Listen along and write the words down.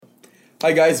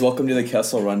Hi guys, welcome to the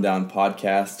Kessel Rundown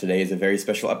podcast. Today is a very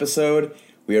special episode.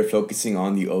 We are focusing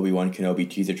on the Obi-Wan Kenobi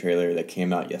teaser trailer that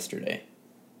came out yesterday.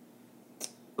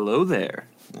 Hello there.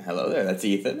 Hello there, that's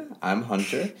Ethan. I'm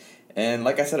Hunter. And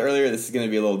like I said earlier, this is going to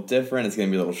be a little different. It's going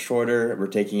to be a little shorter. We're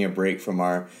taking a break from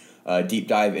our deep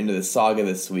dive into the saga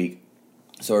this week.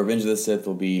 So Revenge of the Sith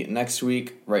will be next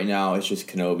week. Right now, it's just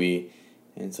Kenobi.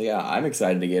 And so, yeah, I'm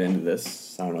excited to get into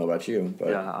this. I don't know about you,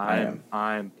 but yeah, I am.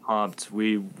 I'm pumped.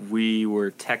 We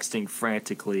were texting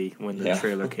frantically when the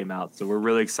trailer came out, so we're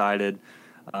really excited.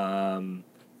 We're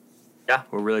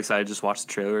really excited to just watch the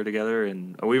trailer together,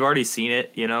 and we've already seen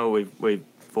it. You know, we've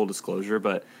full disclosure,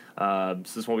 but so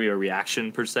this won't be a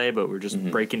reaction per se, but we're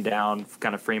just breaking down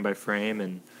kind of frame by frame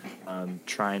and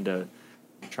trying to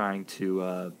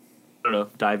I don't know,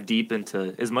 dive deep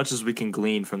into as much as we can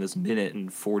glean from this minute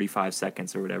and 45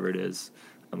 seconds or whatever it is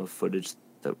of footage.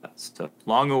 So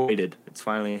long awaited. It's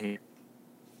finally here.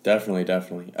 Definitely.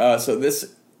 So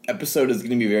this episode is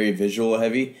going to be very visual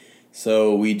heavy.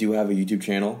 So we do have a YouTube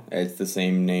channel. It's the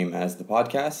same name as the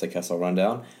podcast, the Kessel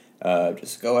Rundown.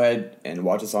 Just go ahead and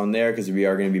watch us on there because we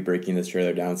are going to be breaking this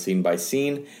trailer down scene by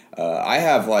scene. I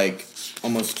have like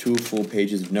almost 2 full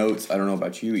pages of notes. I don't know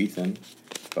about you, Ethan,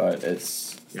 but it's...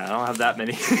 Yeah, I don't have that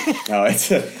many. No,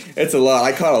 it's a lot.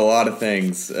 I caught a lot of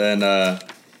things, and I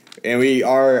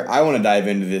want to dive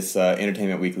into this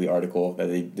Entertainment Weekly article that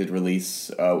they did release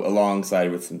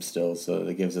alongside with some stills, so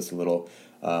that gives us a little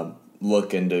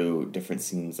look into different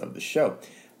scenes of the show.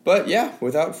 But yeah,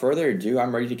 without further ado,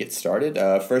 I'm ready to get started.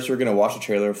 First, we're gonna watch the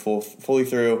trailer fully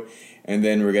through, and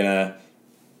then we're gonna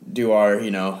do our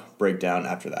breakdown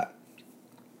after that.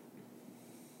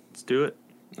 Let's do it.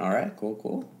 All right,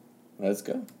 cool. Let's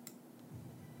go.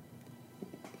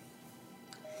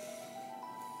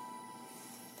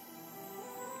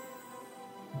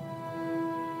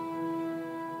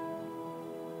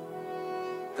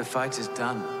 The fight is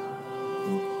done.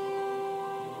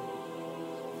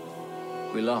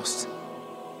 We lost.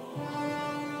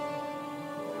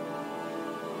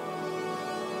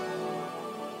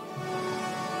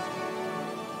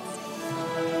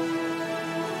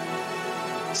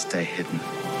 Stay hidden.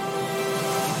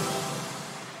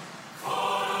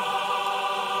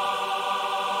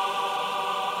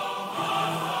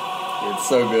 It's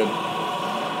so good.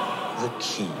 The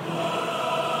key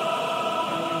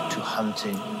to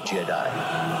hunting Jedi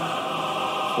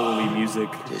Holy music.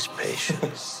 is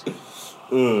patience.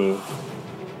 He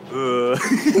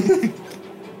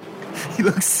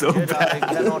looks so Jedi bad.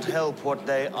 cannot help what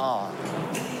they are.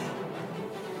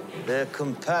 Their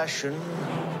compassion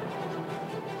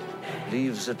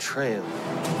leaves a trail.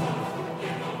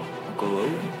 Uncle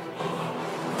Owen?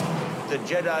 The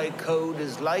Jedi Code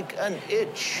is like an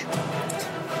itch.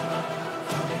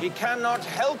 He cannot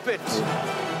help it.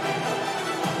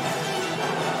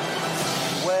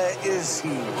 Where is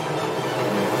he?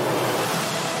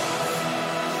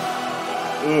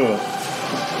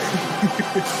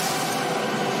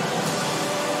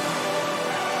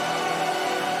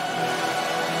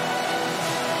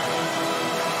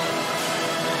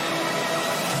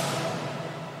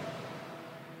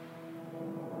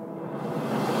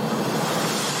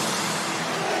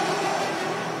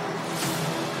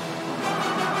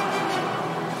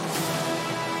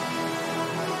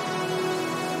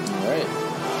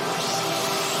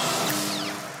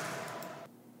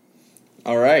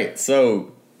 All right,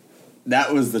 so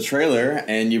that was the trailer,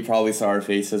 and you probably saw our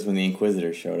faces when the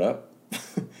Inquisitor showed up.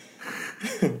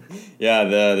 Yeah,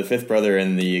 the fifth brother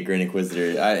and the Grand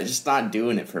Inquisitor, just not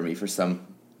doing it for me for some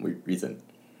weird reason.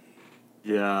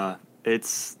 Yeah,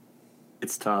 it's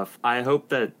tough. I hope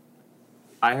that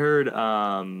I heard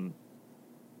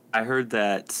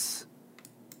that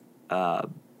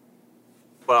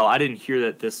well, I didn't hear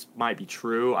that this might be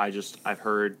true. I've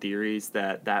heard theories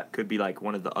that could be like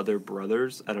one of the other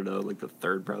brothers. I don't know, like the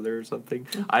third brother or something.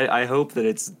 I hope that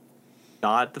it's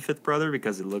not the fifth brother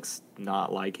because it looks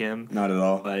not like him. Not at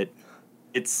all. But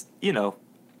it's, it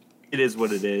is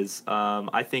what it is.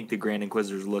 I think the Grand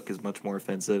Inquisitor's look is much more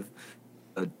offensive.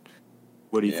 But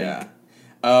what do you think?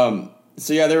 So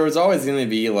yeah, there was always going to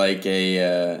be like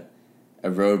a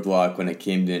roadblock when it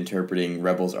came to interpreting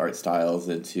Rebels' art styles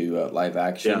into live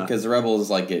action, because the Rebels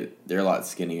they're a lot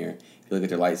skinnier. If you look at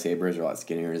their lightsabers, they're a lot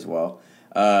skinnier as well.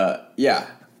 But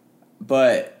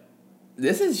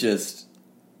this is just,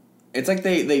 it's like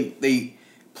they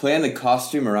plan the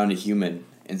costume around a human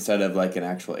instead of like an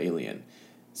actual alien.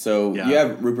 So you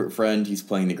have Rupert Friend, he's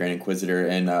playing the Grand Inquisitor,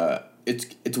 and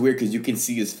it's weird because you can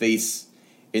see his face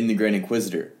in the Grand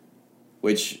Inquisitor.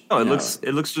 Which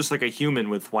it looks just like a human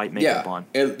with white makeup on.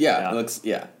 It looks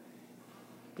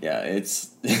it's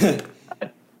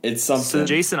It's something. So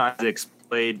Jason Isaacs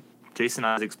played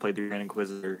the Grand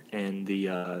Inquisitor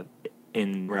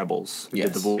in Rebels. He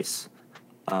did the voice.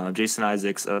 Jason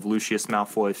Isaacs of Lucius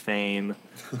Malfoy fame.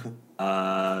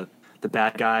 The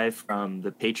bad guy from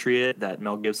The Patriot, that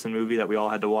Mel Gibson movie that we all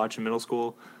had to watch in middle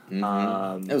school. It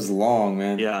was long,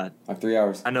 man. Yeah. Like 3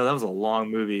 hours. I know, that was a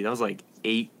long movie. That was like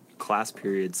 8 class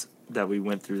periods that we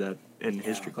went through that in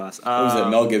history class. What was it?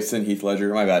 Mel Gibson, Heath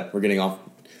Ledger. My bad. We're getting off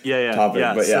topic.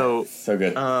 But so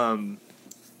good.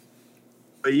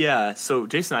 But yeah, so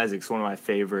Jason Isaacs, one of my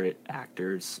favorite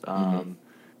actors. I'm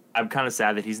kind of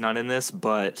sad that he's not in this,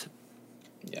 but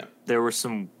there were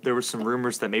some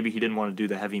rumors that maybe he didn't want to do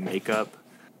the heavy makeup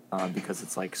because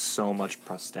it's like so much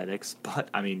prosthetics. But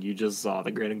I mean, you just saw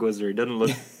the Grand Inquisitor. He doesn't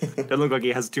look like he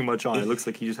has too much on. It looks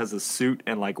like he just has a suit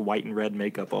and like white and red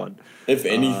makeup on. If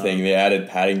anything, they added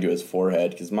padding to his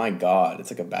forehead because my God,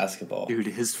 it's like a basketball. Dude,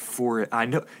 his forehead. I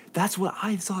know. That's what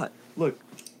I thought. Look,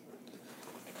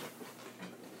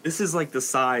 this is like the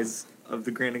size of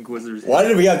the Grand Inquisitor's head. Why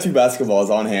did we have 2 basketballs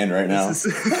on hand right now? This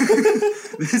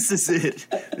is it.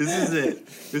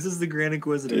 This is the Grand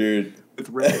Inquisitor. Dude. With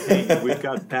red paint. We've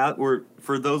got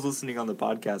for those listening on the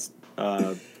podcast,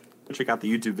 check out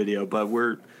the YouTube video, but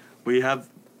we have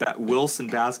Wilson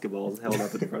basketballs held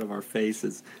up in front of our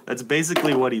faces. That's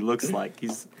basically what he looks like.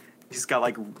 He's got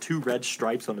like 2 red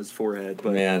stripes on his forehead,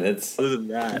 but man, other than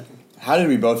that. How did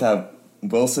we both have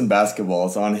Wilson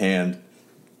basketballs on hand?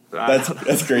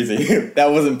 That's crazy.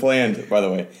 That wasn't planned, by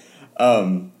the way.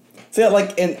 So yeah,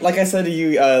 like I said to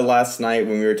you last night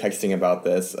when we were texting about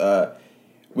this,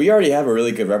 we already have a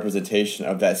really good representation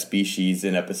of that species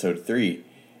in episode 3,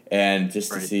 and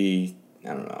just to see,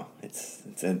 I don't know, it's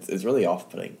really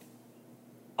off-putting.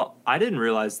 I didn't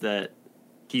realize that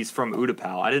he's from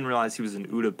Utapau. I didn't realize he was an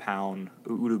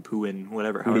Utapuan,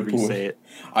 whatever, however you say it.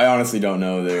 I honestly don't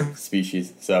know their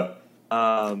species, so.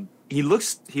 He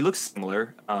looks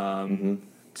similar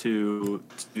to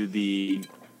the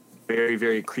very,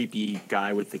 very creepy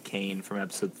guy with the cane from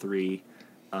episode 3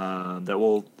 that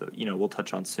we'll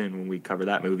touch on soon when we cover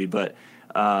that movie. But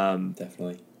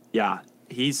definitely, yeah,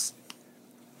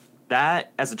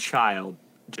 that as a child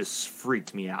just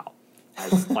freaked me out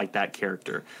as like that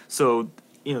character. So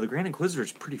the Grand Inquisitor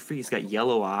is pretty freaky. He's got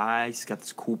yellow eyes. He's got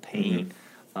this cool paint.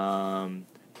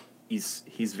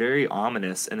 He's very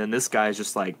ominous, and then this guy is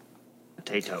just like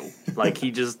potato. Like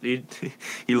he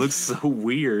looks so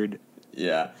weird.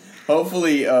 Yeah.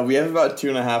 Hopefully, we have about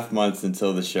 2.5 months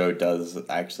until the show does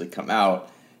actually come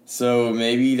out. So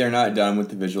maybe they're not done with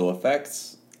the visual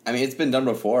effects. I mean, it's been done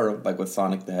before, like with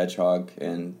Sonic the Hedgehog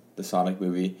and the Sonic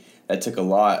movie. That took a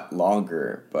lot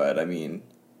longer, but I mean,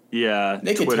 yeah,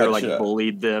 they could Twitter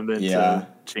bullied them into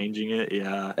changing it.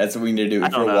 Yeah, that's what we need to do.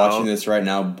 If you're watching this right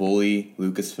now, bully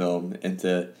Lucasfilm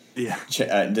into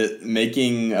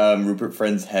making Rupert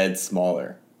Friend's head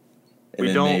smaller.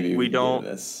 And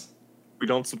we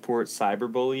don't support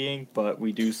cyberbullying, but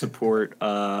we do support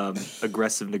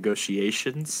aggressive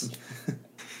negotiations.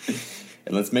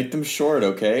 And let's make them short,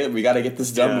 okay? We got to get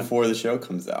this done before the show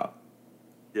comes out.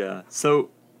 Yeah. So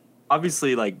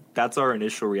obviously, like, that's our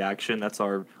initial reaction. That's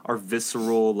our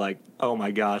visceral, like, oh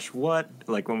my gosh, what?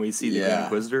 Like when we see the Grand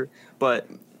Inquisitor. But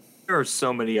there are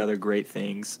so many other great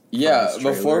things. Yeah.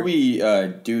 Before we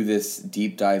do this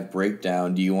deep dive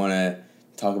breakdown, do you want to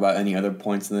talk about any other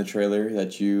points in the trailer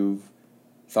that you've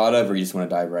thought of, or you just want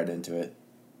to dive right into it?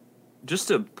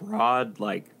 Just a broad,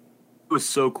 like, it was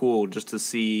so cool just to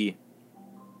see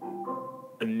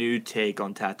a new take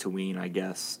on Tatooine, I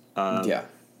guess.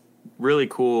 Really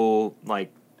cool,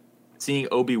 like, seeing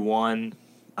Obi-Wan,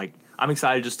 like, I'm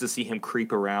excited just to see him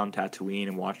creep around Tatooine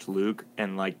and watch Luke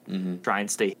and, like, try and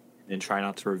stay and try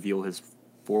not to reveal his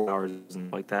 4 hours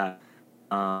and like that.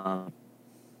 No,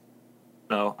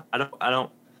 I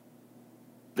don't.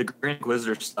 The Grand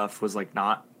Inquisitor stuff was like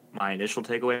not my initial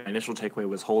takeaway. My initial takeaway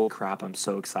was, holy crap, I'm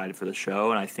so excited for the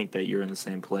show, and I think that you're in the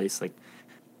same place. Like,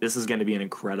 this is going to be an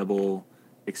incredible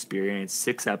experience.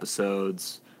 6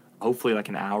 episodes, hopefully like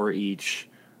an hour each,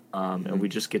 and we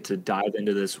just get to dive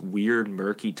into this weird,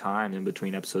 murky time in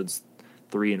between episodes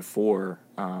 3 and 4,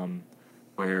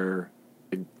 where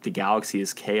the galaxy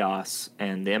is chaos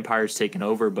and the Empire's taken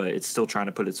over, but it's still trying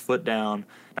to put its foot down.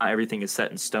 Not everything is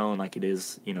set in stone like it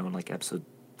is, in like episode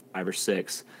 5 or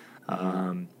 6.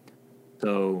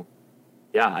 So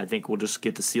yeah, I think we'll just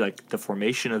get to see like the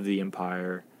formation of the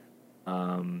Empire,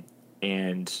 and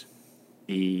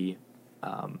the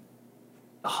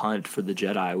hunt for the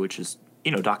Jedi, which is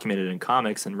documented in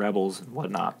comics and Rebels and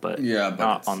whatnot, but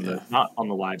not on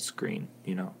the live screen.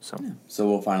 So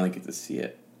we'll finally get to see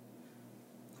it.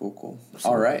 Cool.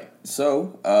 All right.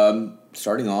 So,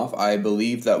 starting off, I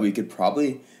believe that we could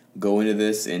probably go into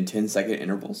this in 10-second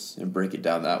intervals and break it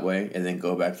down that way, and then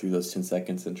go back through those 10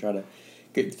 seconds and try to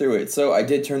get through it. So I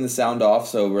did turn the sound off,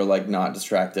 so we're like not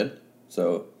distracted.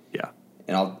 So Yeah.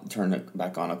 and I'll turn it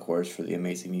back on, of course, for the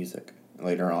amazing music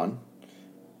later on.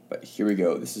 But here we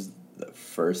go. This is the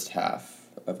first half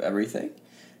of everything.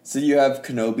 So you have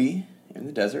Kenobi in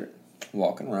the desert,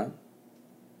 walking around.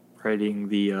 Riding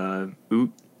the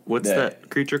oot. What's that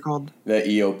creature called? The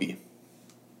Eope.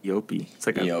 Eope. It's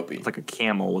like Eope. it's like a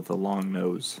camel with a long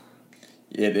nose.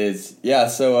 It is. Yeah,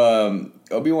 so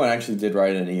Obi-Wan actually did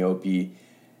ride an Eope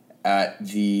at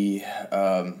the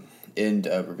end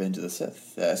of Revenge of the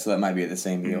Sith. So that might be the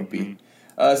same Eope.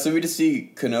 So we just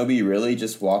see Kenobi really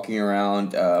just walking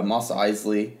around Mos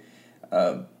Eisley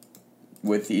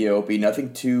with the Eope.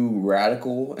 Nothing too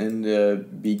radical in the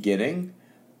beginning,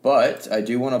 but I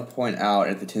do want to point out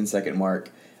at the 10-second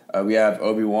mark, we have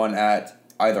Obi-Wan at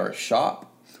either a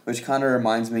shop, which kind of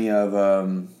reminds me of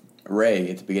Rey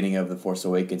at the beginning of The Force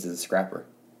Awakens as a scrapper.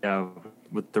 Yeah,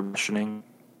 with the rationing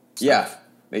stuff. Yeah,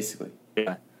 basically.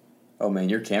 Yeah. Oh man,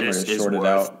 your camera This is is shorted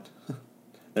worth- out.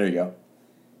 There you go.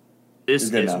 This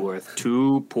It's good is now. worth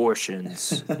 2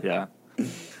 portions. Yeah. So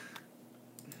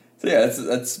yeah,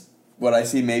 that's what I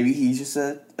see. Maybe he's just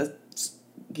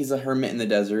he's a hermit in the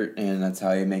desert, and that's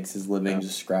how he makes his living,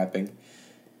 just scrapping.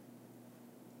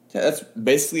 Yeah, that's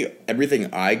basically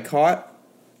everything I caught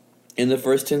in the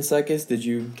first 10 seconds. Did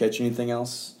you catch anything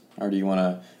else? Or do you want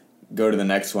to go to the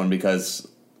next one? Because,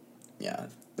 yeah,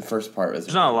 the first part was...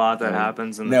 There's not a lot that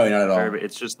happens in No, not at all.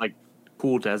 It's just like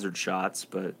cool desert shots,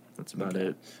 but that's about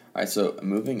it. All right, so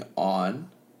moving on.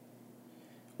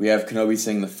 We have Kenobi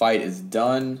saying the fight is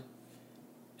done.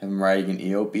 Have him riding an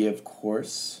Eope, of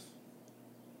course.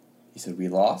 He said we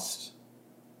lost.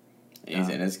 And he's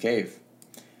in his cave.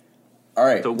 All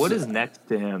right. So what is next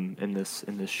to him in this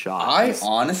shot? I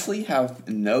honestly have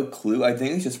no clue. I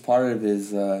think it's just part of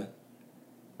his. I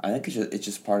think it's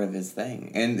just part of his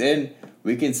thing. And then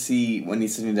we can see when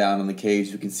he's sitting down on the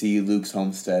cage, we can see Luke's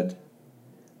homestead.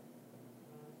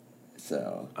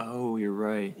 So. Oh, you're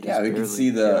right. Yeah, we can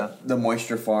see the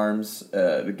moisture farms.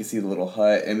 We can see the little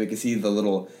hut, and we can see the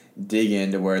little dig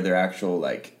into where their actual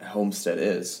like homestead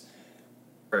is.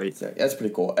 Right. So, that's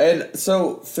pretty cool. And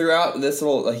so throughout this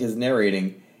little his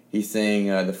narrating, he's saying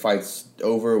the fight's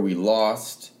over, we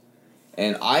lost,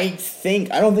 and I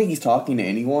don't think he's talking to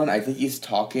anyone. I think he's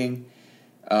talking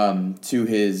to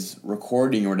his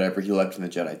recording or whatever he left in the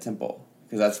Jedi Temple,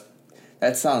 because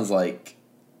that sounds like,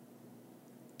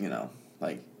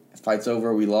 like fight's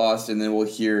over, we lost, and then we'll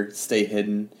hear "Stay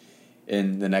hidden"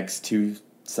 in the next 2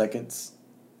 seconds.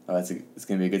 Oh, it's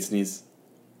gonna be a good sneeze.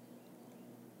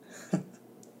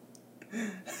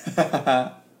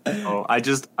 Oh, I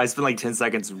spent like 10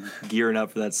 seconds gearing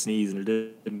up for that sneeze, and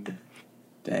it didn't.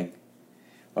 Dang.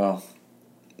 Well,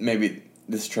 maybe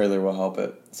this trailer will help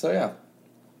it. So yeah,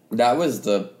 that was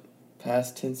the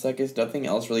past 10 seconds. Nothing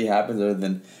else really happens other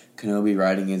than Kenobi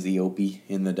riding his Eope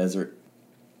in the desert.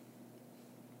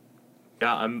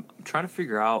 Yeah, I'm trying to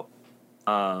figure out.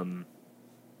 I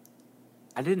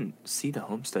didn't see the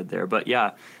homestead there, but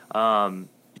yeah,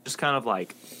 just kind of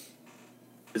like,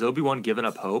 is Obi-Wan giving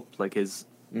up hope? Like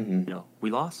we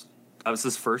lost. That was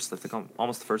his first. I think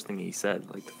almost the first thing he said.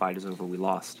 Like the fight is over, we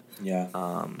lost. Yeah.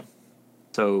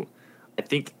 So I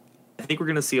think we're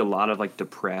gonna see a lot of like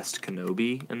depressed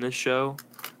Kenobi in this show.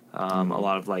 A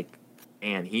lot of like,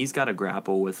 man, he's got to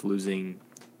grapple with losing,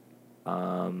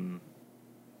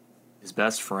 his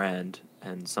best friend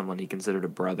and someone he considered a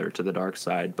brother to the dark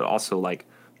side, but also like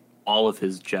all of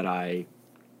his Jedi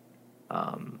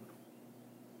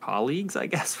colleagues, I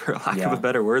guess, for lack of a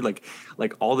better word.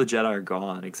 Like all the Jedi are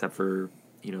gone except for,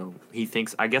 he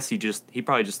thinks, I guess he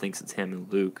probably just thinks it's him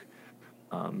and Luke.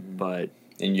 But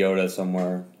And Yoda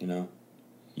somewhere,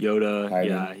 Yoda,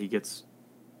 hiding. yeah, he gets,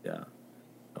 yeah.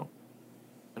 Oh,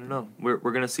 I don't know. We're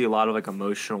gonna see a lot of like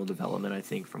emotional development, I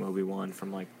think, from Obi-Wan,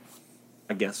 from like,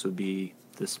 I guess would be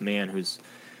this man who's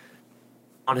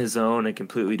on his own and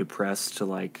completely depressed to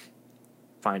like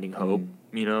finding hope,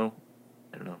 I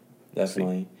don't know.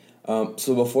 Definitely.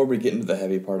 So before we get into the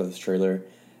heavy part of this trailer,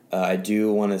 I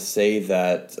do want to say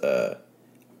that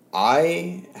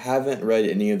I haven't read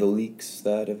any of the leaks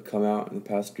that have come out in the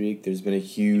past week. There's been a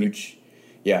huge,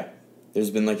 there's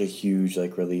been like a huge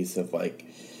like release of like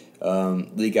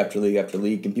leak after leak after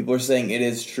leak, and people are saying it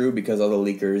is true because all the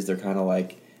leakers, they're kind of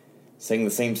like saying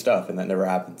the same stuff, and that never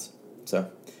happens. So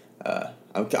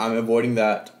I'm avoiding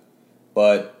that,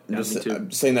 but I'm just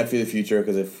saying that for the future,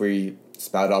 because if we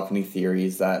spout off any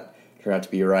theories that turn out to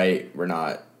be right, we're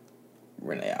not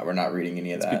we're not reading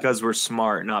any of that. Because we're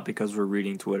smart, not because we're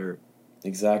reading Twitter.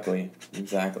 Exactly.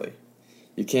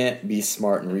 You can't be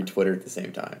smart and read Twitter at the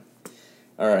same time.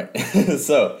 All right,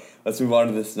 so let's move on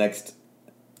to this next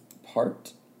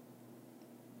part.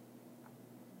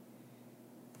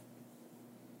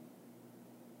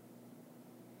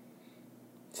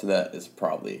 So that is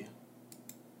probably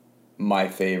my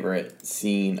favorite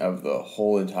scene of the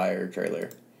whole entire trailer.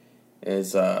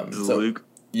 Is Luke?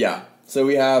 Yeah. So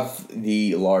we have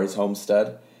the Lars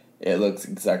homestead. It looks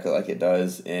exactly like it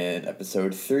does in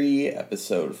episode 3,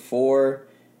 episode 4,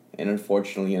 and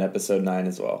unfortunately in episode 9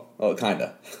 as well. Well,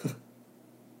 kinda.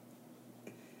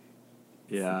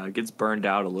 Yeah, it gets burned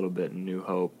out a little bit in New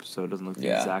Hope, so it doesn't look the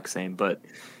Yeah. exact same. But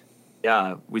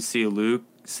yeah, we see Luke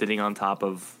sitting on top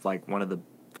of like one of the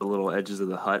little edges of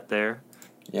the hut there.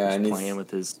 Yeah, just and playing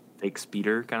with his fake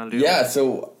speeder kind of deal. Yeah,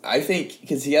 so I think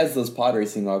because he has those pod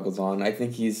racing goggles on, I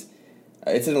think he's.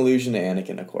 It's an allusion to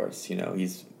Anakin, of course. You know,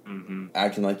 he's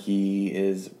acting like he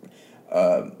is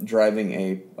driving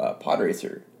a pod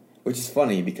racer, which is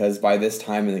funny because by this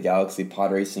time in the galaxy,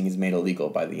 pod racing is made illegal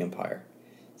by the Empire.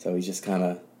 So he's just kind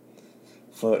of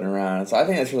floating around. So I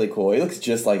think that's really cool. He looks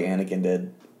just like Anakin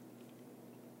did.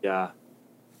 Yeah.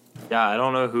 Yeah, I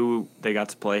don't know who they got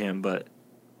to play him, but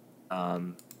I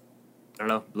don't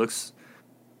know.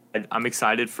 I'm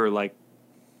excited for like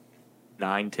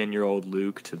 9-10-year-old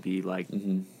Luke to be like.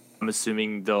 I'm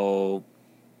assuming they'll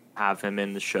have him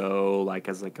in the show like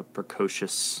as like a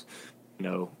precocious,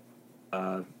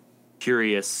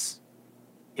 curious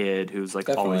kid who's like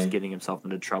always getting himself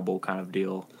into trouble kind of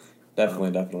deal.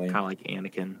 Definitely. Kind of like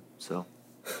Anakin. So.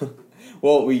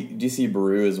 Well, we do see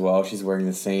Beru as well. She's wearing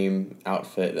the same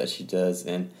outfit that she does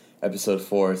in episode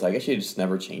 4. So I guess she just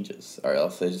never changes, or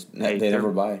else they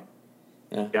never buy.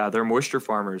 Yeah, they're moisture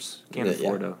farmers. Can't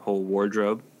afford a whole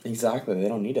wardrobe. Exactly, they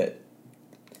don't need it.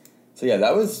 So yeah,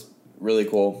 that was really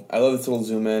cool. I love this little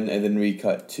zoom in, and then we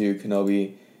cut to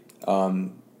Kenobi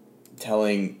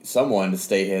telling someone to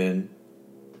stay hidden.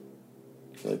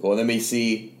 It's really cool. And then we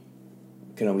see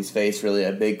Kenobi's face, really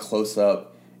a big close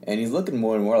up, and he's looking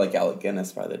more and more like Alec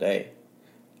Guinness by the day.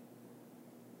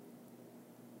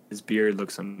 His beard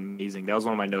looks amazing. That was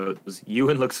one of my notes. Was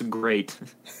Ewan looks great.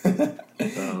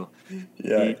 So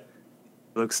Yeah, he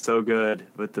looks so good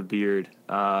with the beard.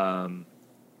 Yeah,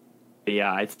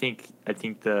 I think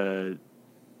the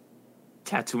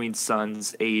Tatooine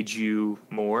sons age you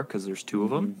more because there's 2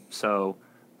 of them. So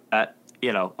that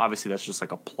obviously that's just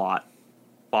like a plot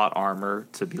armor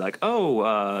to be like,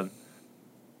 Obi-Wan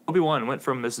went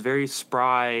from this very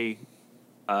spry,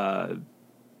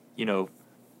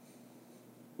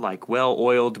 like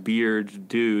well-oiled beard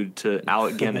dude to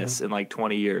Alec Guinness in like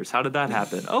 20 years. How did that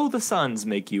happen? Oh, the suns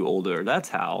make you older. That's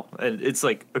how. And it's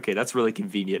like, okay, that's really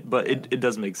convenient, but it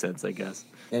does make sense, I guess.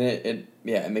 and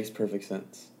it makes perfect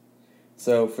sense.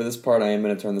 So for this part, I am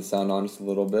going to turn the sound on just a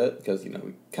little bit because we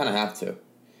kind of have to.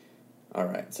 All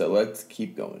right, so let's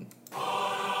keep going.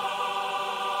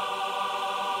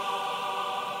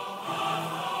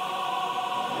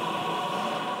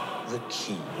 The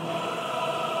key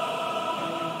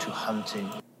to hunting.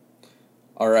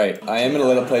 All right, I am going to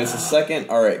let it play this a second.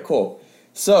 All right, cool.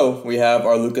 So we have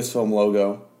our Lucasfilm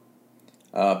logo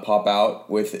pop out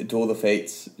with Duel of the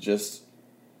Fates just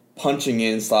punching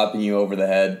in, slapping you over the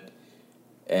head.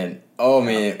 And, oh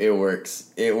man, it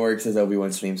works. It works as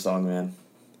Obi-Wan's theme song, man.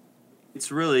 It's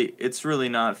really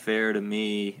not fair to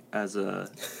me as a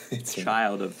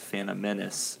child of Phantom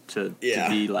Menace to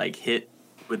be like hit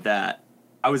with that.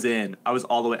 I was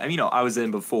all the way. I was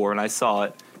in before, and I saw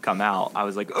it come out. I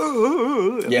was like,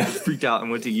 oh, I freaked out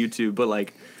and went to YouTube. But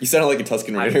like, you sounded like a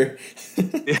Tusken Raider.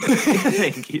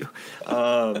 Thank you.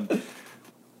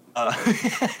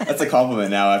 That's a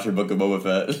compliment now after Book of Boba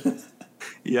Fett.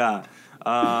 Yeah,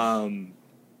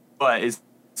 but as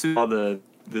soon as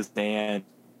the stand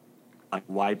like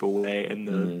wipe away and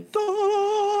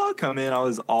the come in, I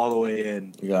was all the way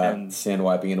in. And sand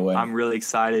wiping it away. I'm really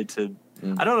excited to.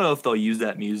 I don't know if they'll use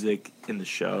that music in the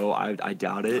show. I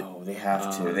doubt it. Oh, they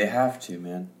have to. They have to,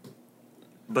 man.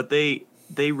 But they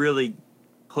really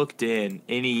hooked in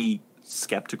any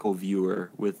skeptical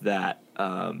viewer with that.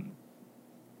 Then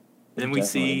we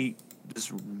see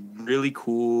this really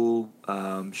cool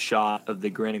shot of the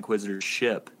Grand Inquisitor's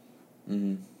ship.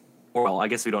 Well, I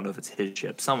guess we don't know if it's his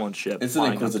ship. Someone's ship. It's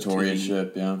an Inquisitorial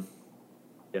ship, yeah.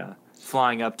 Yeah.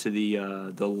 Flying up to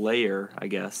the lair, I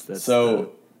guess.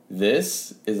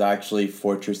 This is actually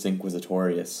Fortress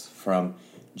Inquisitorius from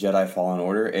Jedi Fallen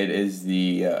Order. It is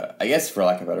the, I guess for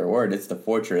lack of a better word, it's the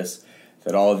fortress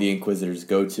that all of the Inquisitors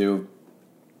go to.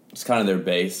 It's kind of their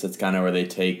base. It's kind of where they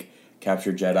take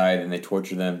captured Jedi and they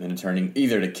torture them into turning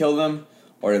either to kill them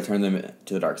or to turn them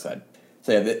to the dark side.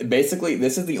 So yeah, basically,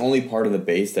 this is the only part of the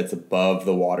base that's above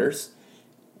the waters.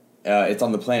 It's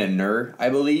on the planet Nur, I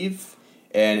believe,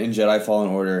 and in Jedi Fallen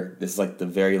Order, this is like the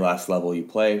very last level you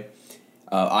play.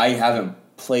 I haven't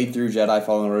played through Jedi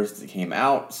Fallen Order since it came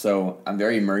out, so I'm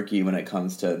very murky when it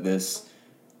comes to this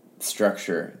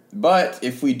structure. But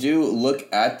if we do look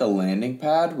at the landing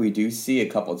pad, we do see a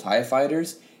couple TIE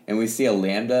fighters, and we see a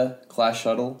Lambda class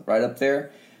shuttle right up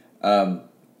there. And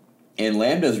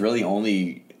Lambdas really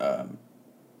only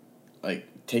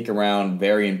take around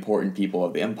very important people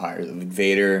of the Empire, like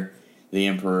Vader, the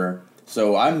Emperor.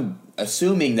 So I'm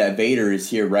assuming that Vader is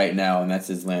here right now, and that's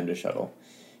his Lambda shuttle.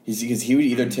 Because he would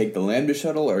either take the Lambda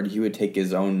shuttle or he would take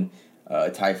his own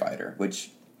TIE fighter,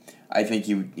 which I think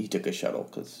he took a shuttle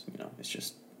because it's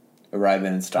just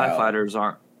arriving in style.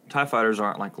 TIE fighters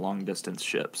aren't like long distance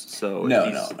ships, so no.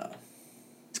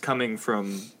 It's coming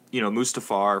from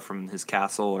Mustafar from his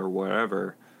castle or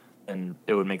wherever, and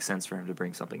it would make sense for him to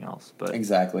bring something else. But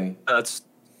exactly, that's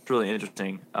really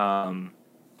interesting. I'm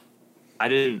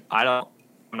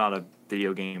not a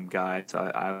video game guy, so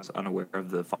I was unaware of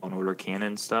the Fallen Order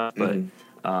canon stuff, but.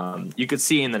 You could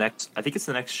see in the next, I think it's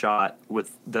the next shot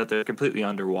that they're completely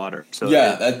underwater. So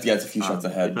it's a few shots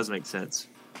ahead. It does make sense.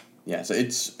 Yeah, so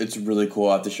it's really cool.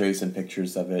 I'll have to show you some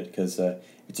pictures of it because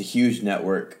it's a huge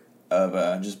network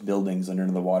of just buildings under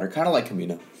the water, kind of like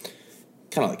Camino.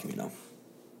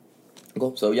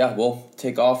 Cool. So yeah, we'll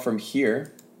take off from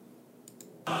here.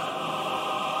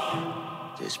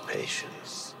 This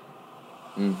patience.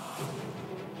 We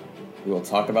will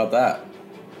talk about that.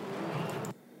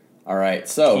 All right,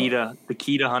 so the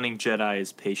key to hunting Jedi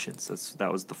is patience.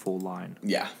 That was the full line.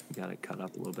 Yeah, you got it cut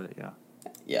up a little bit.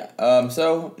 Yeah.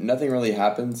 So nothing really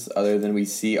happens other than we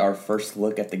see our first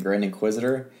look at the Grand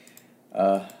Inquisitor.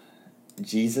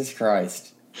 Jesus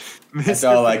Christ, that's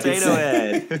all I can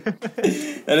say.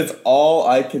 That is all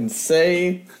I can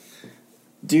say.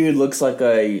 Dude looks like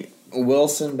a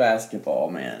Wilson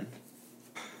basketball man.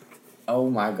 Oh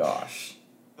my gosh.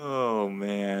 Oh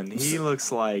man, he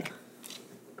looks like.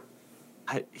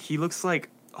 He looks like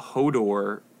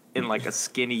Hodor in like a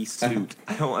skinny suit.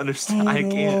 I don't understand. I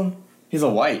can't. He's a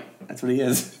white. That's what he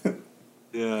is.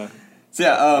 Yeah. So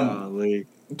yeah,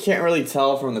 can't really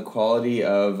tell from the quality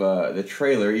of the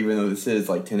trailer, even though this is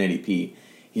like 1080p.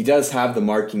 He does have the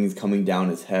markings coming down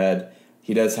his head.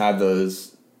 He does have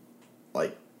those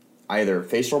like either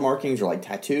facial markings or like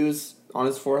tattoos on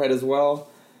his forehead as well.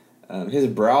 His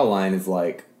brow line is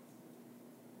like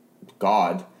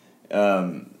God.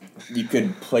 You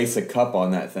could place a cup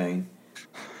on that thing.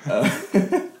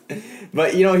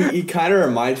 But, he kind of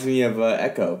reminds me of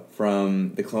Echo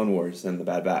from the Clone Wars and the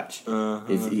Bad Batch.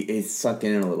 He's sunk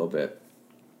in a little bit.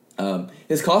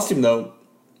 His costume, though,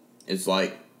 is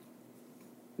like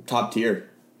top tier.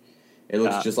 It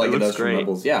looks just like it does from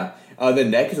Rebels. Yeah. The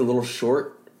neck is a little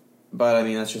short, but, I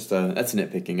mean, that's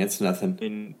nitpicking. It's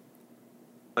nothing.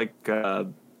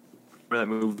 Remember that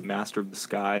movie, Master of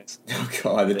Disguise? Oh,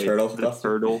 God, the turtle. That's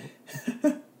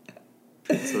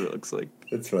what it looks like.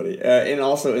 That's funny. And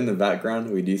also in the background,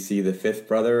 we do see the fifth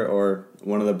brother, or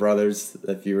one of the brothers,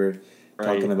 if you were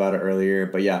talking about it earlier.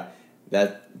 But yeah,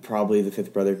 that probably the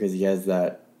fifth brother because he has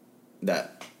that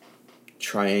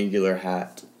triangular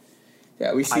hat.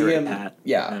 Yeah, we see him. Hat.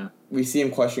 Yeah, we see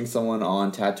him questioning someone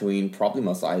on Tatooine, probably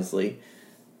Mos Eisley.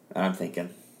 I'm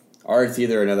thinking, or it's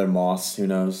either another Moss. Who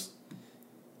knows?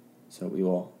 So we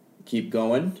will keep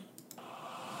going.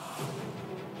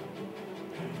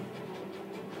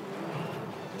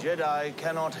 Jedi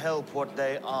cannot help what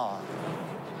they are.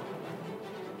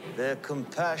 Their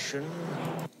compassion.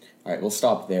 All right, we'll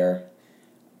stop there.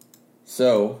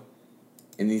 So,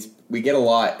 we get a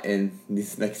lot in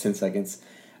these next 10 seconds.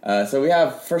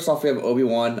 So first off, we have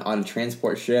Obi-Wan on a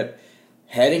transport ship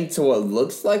heading to what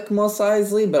looks like Mos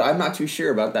Eisley, but I'm not too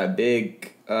sure about that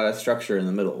big structure in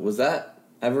the middle. Was that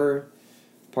ever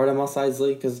part of Mos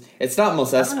Eisley? Because it's not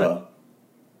Mos Espa.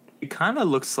 It kind of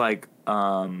looks like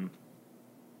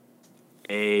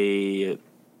a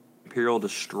Imperial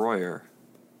destroyer.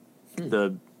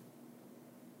 The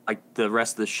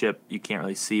rest of the ship you can't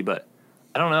really see, but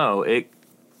I don't know. I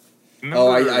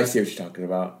see what you're talking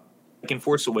about. Like in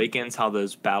Force Awakens, how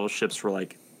those battleships were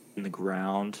like in the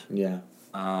ground. Yeah.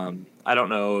 I don't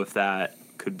know if that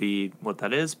could be what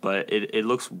that is, but it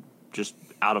looks just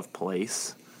out of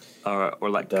place. Or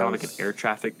like kind of like an air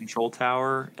traffic control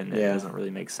tower, and it doesn't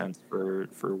really make sense for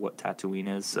what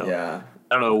Tatooine is. So I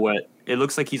don't know what it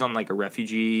looks like. He's on like a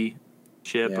refugee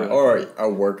ship or a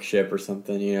work ship or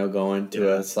something. Going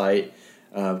to a site,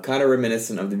 kind of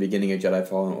reminiscent of the beginning of Jedi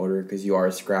Fallen Order because you are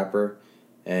a scrapper,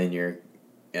 and you're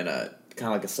in a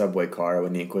kind of like a subway car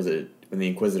when the when the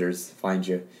Inquisitors find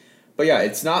you. But yeah,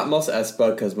 it's not Mos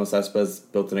Espa because Mos Espa is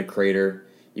built in a crater,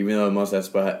 even though Mos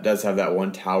Espa does have that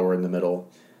one tower in the middle.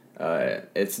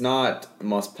 It's not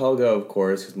Mos Pelgo, of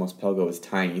course, because Mos Pelgo is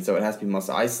tiny, so it has to be Mos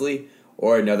Eisley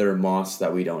or another Mos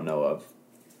that we don't know of.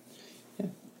 Yeah.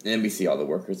 And we see all the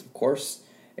workers, of course.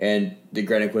 And the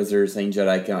Grand Inquisitor saying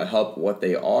Jedi cannot help what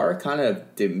they are, kind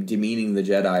of demeaning the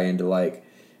Jedi into like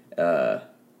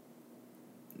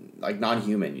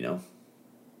non-human, you know?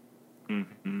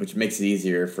 Mm-hmm. Which makes it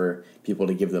easier for people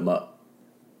to give them up.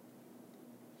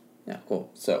 Yeah, cool.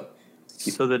 So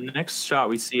the next shot,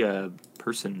 we see a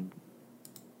person.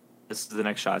 This is the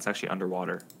next shot. It's actually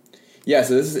underwater. Yeah,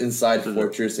 so this is inside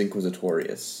Fortress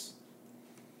Inquisitorius.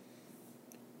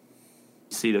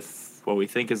 See what we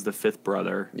think is the fifth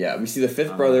brother. Yeah, we see the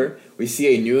fifth brother. We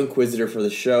see a new Inquisitor for the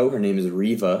show. Her name is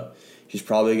Reva. She's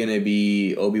probably going to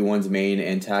be Obi-Wan's main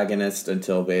antagonist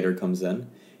until Vader comes in.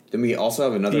 Then we also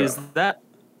have another... Is that...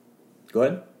 Go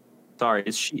ahead. Sorry,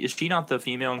 is she not the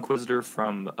female Inquisitor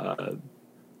from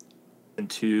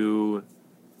into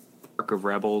Arc of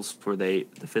Rebels, where the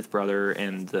fifth brother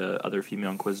and the other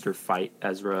female Inquisitor fight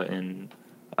Ezra and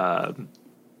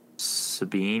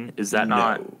Sabine? Is that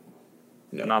not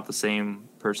the same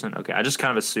person? Okay, I just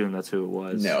kind of assumed that's who it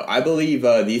was. No, I believe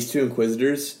these two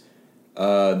Inquisitors,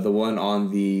 the one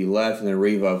on the left and then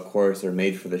Reva, of course, are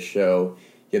made for the show.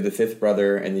 You have the fifth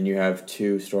brother, and then you have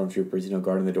two stormtroopers,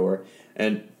 guarding the door.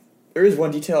 And there is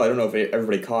one detail I don't know if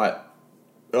everybody caught,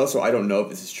 but also I don't know if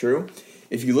this is true.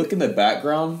 If you look in the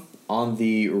background on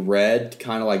the red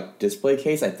kind of like display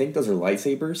case, I think those are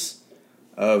lightsabers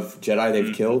of Jedi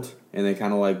they've killed, and they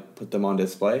kind of like put them on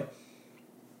display.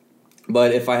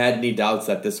 But if I had any doubts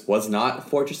that this was not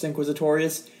Fortress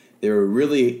Inquisitorius, they were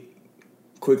really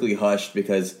quickly hushed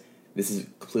because this is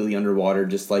completely underwater,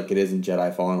 just like it is in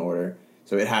Jedi Fallen Order.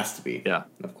 So it has to be,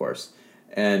 of course.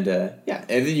 And and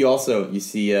then you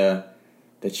see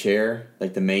the chair,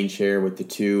 like the main chair with the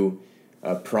two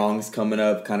prongs coming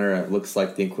up, kind of looks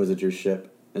like the Inquisitor's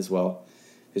ship as well.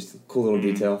 Just a cool little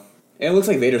detail. And it looks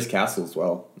like Vader's castle as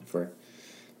well, if we're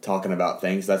talking about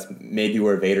things. That's maybe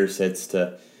where Vader sits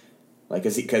to, like,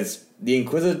 because the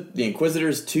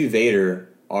Inquisitors to Vader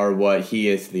are what he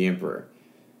is to the Emperor.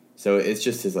 So it's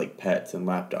just his like pets and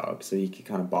lapdogs. So he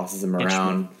kind of bosses them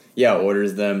around. Yeah,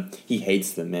 orders them. He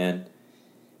hates them, man.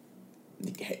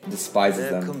 He despises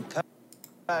them.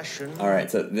 All right,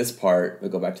 so this part,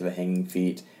 we'll go back to the hanging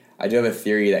feet. I do have a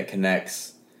theory that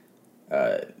connects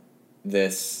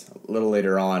this a little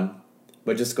later on,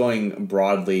 but just going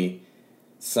broadly,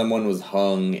 someone was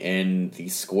hung in the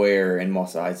square in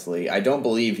Mos Eisley. I don't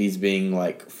believe he's being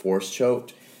like force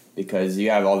choked, because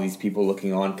you have all these people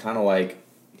looking on, kind of like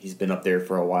he's been up there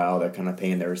for a while. They're kind of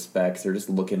paying their respects. They're just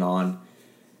looking on.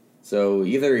 So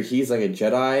either he's like a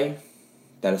Jedi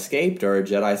that escaped or a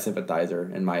Jedi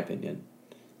sympathizer, in my opinion.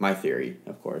 My theory,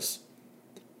 of course.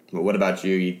 But what about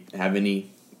you? You have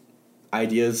any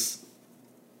ideas?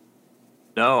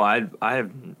 No, I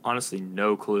have honestly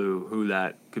no clue who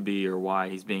that could be or why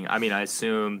he's being... I mean, I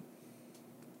assume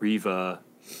Reva,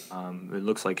 it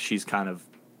looks like she's kind of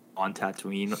on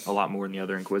Tatooine a lot more than the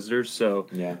other Inquisitors, so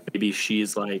maybe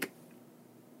she's like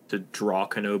to draw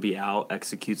Kenobi out,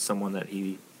 execute someone that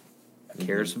he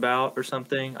cares about or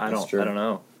something. I don't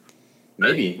know.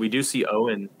 Maybe we do see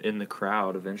Owen in the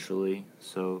crowd eventually,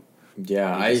 so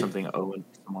someone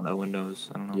Owen knows.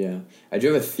 I don't know. Yeah, I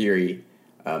do have a theory.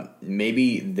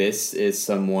 Maybe this is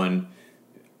someone,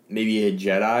 maybe a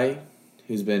Jedi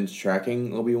who's been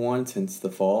tracking Obi-Wan since the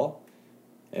fall,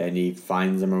 and he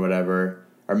finds him or whatever.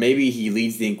 Or maybe he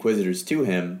leads the Inquisitors to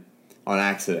him on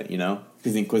accident,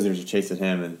 because the Inquisitors are chasing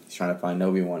him and he's trying to find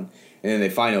Obi-Wan. And then they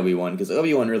find Obi-Wan, because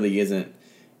Obi-Wan really isn't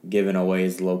giving away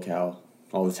his locale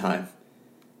all the time.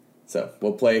 So,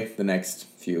 we'll play the next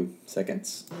few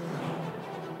seconds.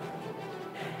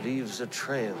 Leaves a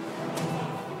trail.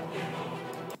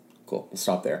 Cool, we'll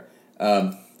stop there.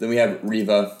 Then we have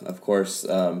Reva, of course,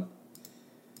 in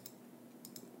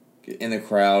the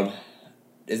crowd.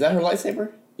 Is that her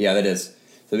lightsaber? Yeah, that is.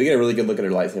 So we get a really good look at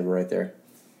her lightsaber right there.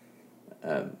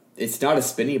 It's not a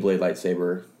spinny blade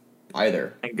lightsaber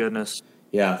either. Thank goodness.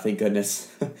 Yeah, thank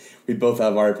goodness. We both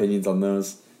have our opinions on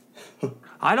those.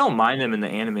 I don't mind them in the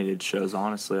animated shows,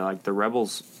 honestly. Like the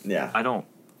Rebels,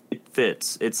 it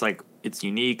fits. It's like, it's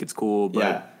unique, it's cool,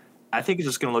 but I think it's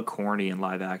just going to look corny in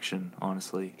live action,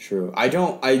 honestly. True.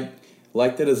 I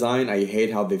like the design. I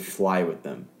hate how they fly with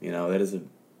them. That doesn't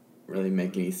really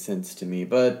make any sense to me.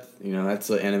 But, that's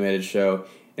an animated show,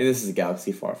 and this is a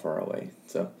galaxy far, far away.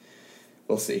 So,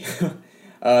 we'll see.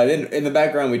 Then in the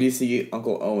background, we do see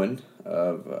Uncle Owen,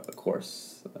 of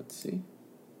course. Let's see.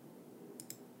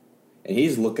 and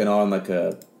he's looking on like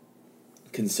a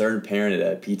concerned parent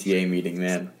at a PTA meeting,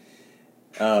 man.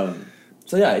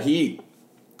 So yeah, he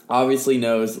obviously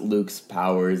knows Luke's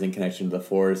powers and connection to the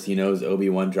Force. He knows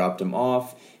Obi-Wan dropped him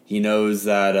off. He knows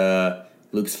that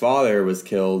Luke's father was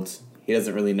killed. He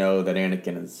doesn't really know that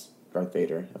Anakin is Darth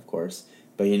Vader, of course,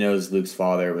 but he knows Luke's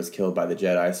father was killed by the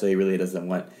Jedi, so he really doesn't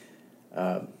want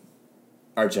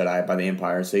our Jedi by the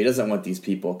Empire, so he doesn't want these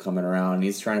people coming around, and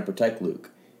he's trying to protect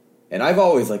Luke. And I've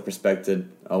always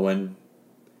respected Owen,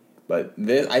 but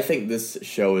I think this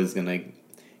show is gonna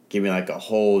give me a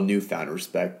whole newfound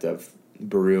respect of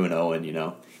Beru and Owen,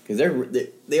 because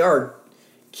they are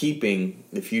keeping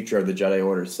the future of the Jedi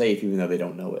Order safe, even though they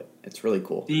don't know it. It's really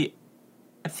cool.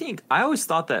 I always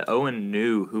thought that Owen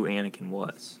knew who Anakin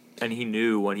was, and he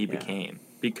knew what he became,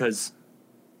 because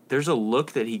there's a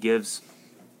look that he gives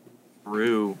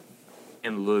Beru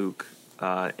and Luke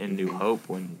in New Hope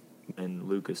when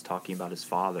Luke is talking about his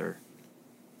father.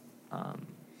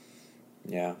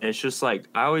 Yeah, and it's just I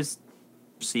always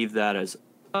perceive that as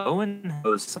Owen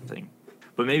knows something,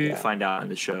 but maybe we find out in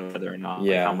the show whether or not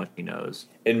how much he knows.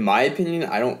 In my opinion,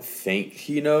 I don't think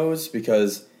he knows,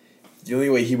 because the only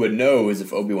way he would know is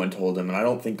if Obi-Wan told him, and I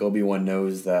don't think Obi-Wan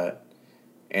knows that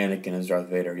Anakin is Darth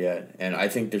Vader yet, and I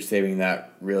think they're saving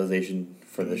that realization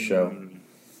for the show.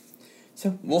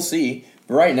 So we'll see.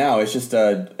 But right now, it's just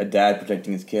a dad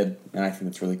protecting his kid, and I think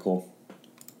that's really cool.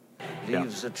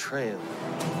 Leaves a trail.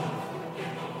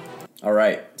 All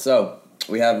right, so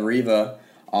we have Reva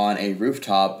on a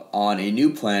rooftop on a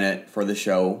new planet for the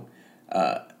show.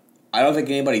 I don't think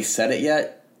anybody said it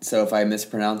yet, so if I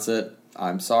mispronounce it,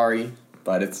 I'm sorry,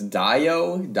 but it's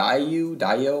Dio. I'm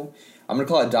gonna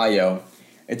call it Dio.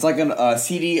 It's like a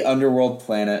seedy underworld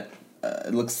planet.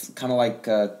 It looks kind of like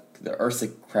the Ursa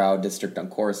Crowd district on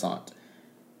Coruscant.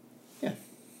 Yeah,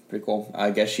 pretty cool.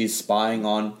 I guess she's spying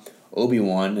on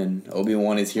Obi-Wan, and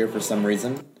Obi-Wan is here for some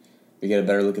reason. We get a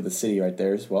better look at the city right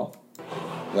there as well.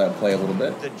 Let it play a little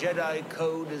bit. The Jedi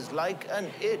code is like an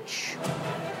itch.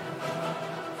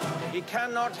 He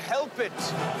cannot help it.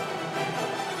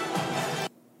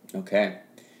 Okay,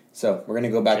 so we're gonna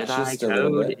go back just a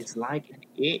little bit. It's like an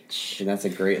itch. And that's a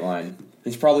great line.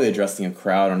 He's probably addressing a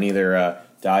crowd on either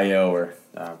Dio or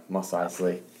Mos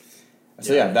Eisley.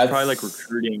 So that's probably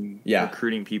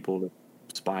recruiting people to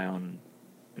spy on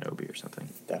Kenobi or something.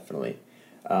 Definitely,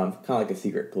 kind of like a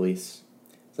secret police.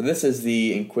 So this is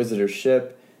the Inquisitor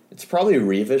ship. It's probably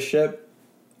Reva's ship.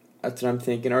 That's what I'm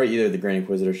thinking, or either the Grand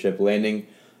Inquisitor ship landing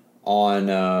on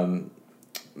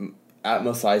at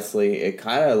Mos Eisley. It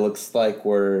kind of looks like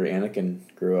where Anakin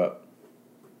grew up.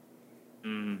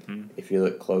 Mm-hmm. If you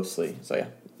look closely. So yeah,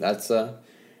 that's the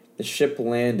ship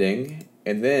landing,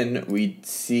 and then we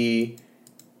see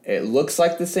it looks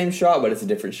like the same shot, but it's a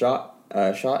different shot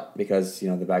because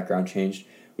the background changed.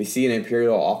 We see an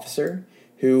Imperial officer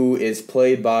who is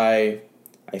played by,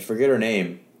 I forget her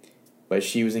name, but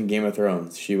she was in Game of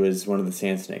Thrones. She was one of the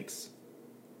Sand Snakes.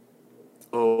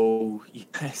 Oh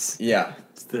yes. Yeah.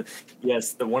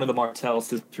 It's the one of the Martell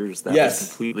sisters that was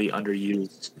completely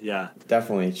underused. Yeah.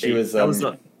 Definitely. She was. That was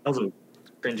a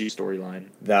cringy storyline.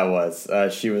 That was.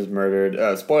 She was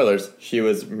murdered. Spoilers. She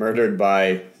was murdered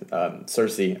by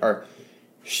Cersei, or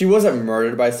she wasn't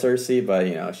murdered by Cersei,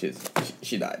 but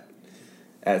she died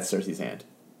at Cersei's hand.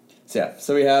 So yeah.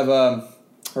 So we have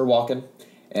her walking,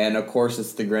 and of course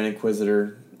it's the Grand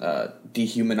Inquisitor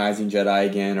dehumanizing Jedi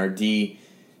again, or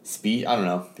speed, I don't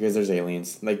know, because there's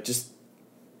aliens. Just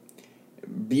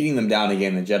beating them down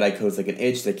again. The Jedi code's like an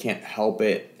itch. They can't help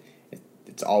it.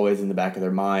 It's always in the back of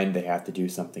their mind. They have to do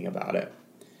something about it.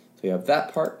 So we have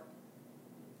that part.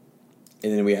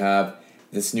 And then we have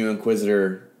this new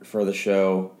Inquisitor for the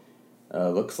show.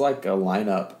 Looks like a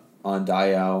lineup on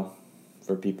Dial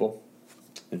for people.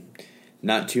 And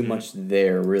not too much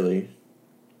there, really.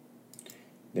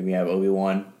 Then we have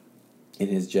Obi-Wan in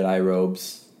his Jedi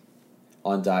robes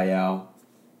on Dial.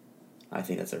 I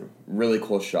think that's a really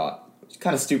cool shot. It's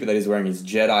kind of stupid that he's wearing his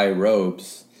Jedi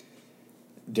robes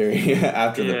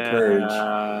after the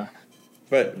purge.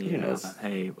 But who knows?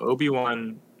 Hey,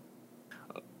 Obi-Wan.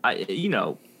 Lots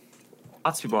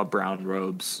of people have brown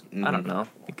robes. Mm-hmm. I don't know.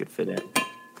 It could fit in.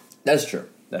 That's true.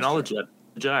 And all the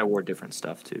Jedi wore different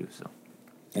stuff too. So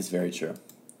it's very true.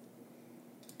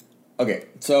 Okay,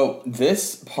 so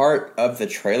this part of the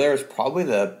trailer is probably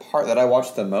the part that I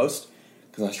watched the most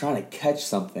because I was trying to catch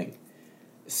something.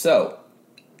 So,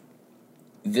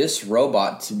 this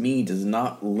robot to me does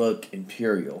not look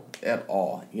Imperial at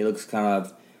all. He looks kind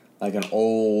of like an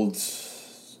old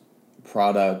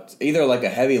product, either like a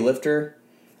heavy lifter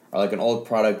or like an old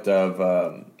product of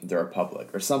the Republic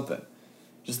or something.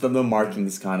 Just the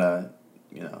markings kind of,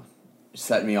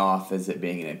 set me off as it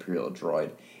being an Imperial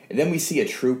droid. And then we see a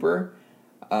trooper.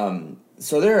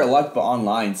 So there are a lot of people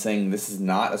online saying this is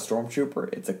not a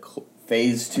stormtrooper. It's a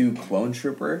Phase 2 clone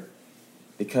trooper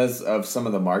because of some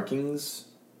of the markings,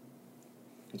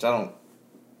 which I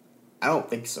don't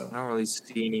think so. I don't really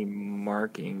see any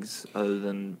markings other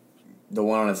than the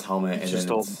one on his helmet, and just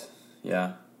then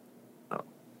yeah.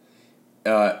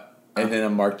 And then a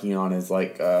marking on his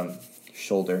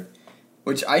shoulder,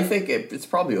 which I think it's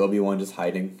probably Obi-Wan just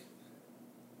hiding.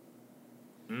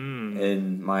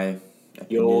 In my opinion.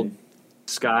 The old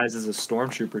disguise as a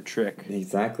stormtrooper trick.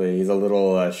 Exactly, he's a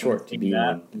little short to be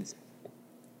one.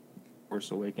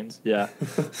 Force Awakens. Yeah.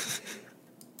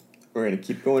 We're gonna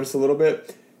keep going just a little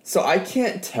bit. So I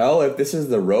can't tell if this is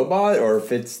the robot or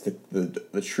if it's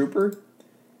the trooper.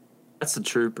 That's the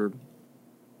trooper.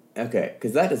 Okay,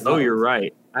 because that does not... Oh, you're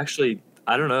right. Actually,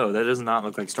 I don't know. That does not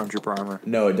look like stormtrooper armor.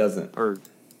 No, it doesn't. Or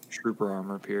trooper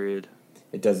armor, period.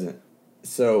 It doesn't.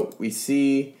 So we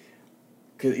see...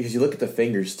 Because you look at the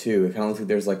fingers, too. It kind of looks like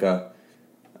there's like a...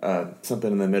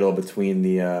 something in the middle between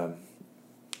the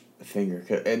finger.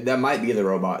 And that might be the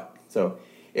robot. So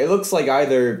it looks like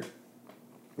either...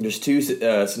 There's two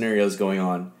scenarios going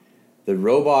on. The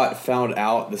robot found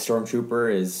out the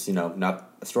stormtrooper is, not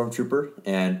a stormtrooper,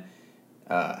 and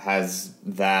has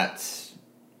that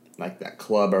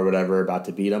club or whatever about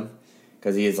to beat him,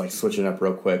 because he is switching up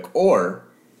real quick. Or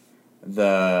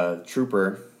the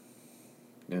trooper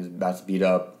is about to beat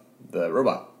up the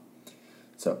robot.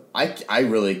 So I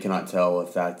really cannot tell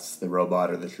if that's the robot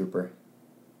or the trooper.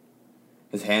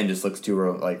 His hand just looks too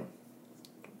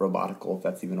robotical, if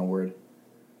that's even a word.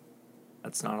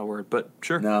 That's not a word, but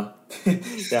sure. No.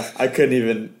 Yeah, I couldn't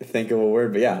even think of a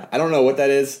word, but yeah, I don't know what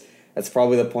that is. That's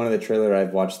probably the point of the trailer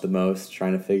I've watched the most,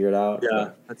 trying to figure it out.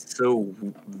 Yeah, that's so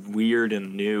weird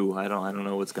and new. I don't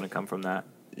know what's going to come from that.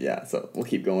 Yeah, so we'll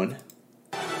keep going.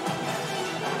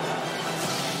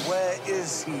 Where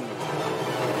is he?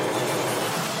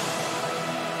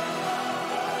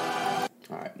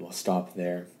 Alright, we'll stop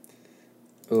there.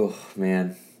 Oh,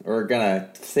 man. We're gonna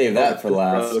save that for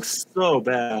last. It looks so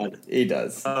bad. He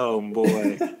does. Oh,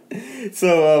 boy.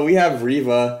 So we have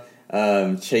Reva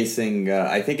chasing,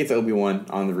 I think it's Obi-Wan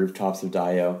on the rooftops of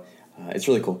Dio. It's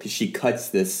really cool because she cuts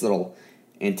this little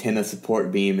antenna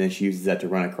support beam and she uses that to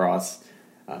run across.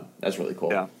 That's really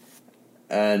cool. Yeah.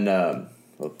 And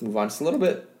we'll move on just a little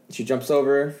bit. She jumps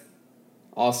over.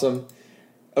 Awesome.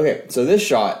 Okay, so this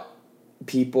shot,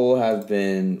 people have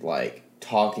been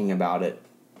talking about it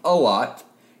a lot.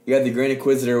 You have the Grand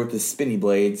Inquisitor with the spinny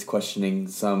blades questioning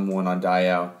someone on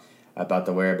Dio about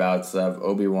the whereabouts of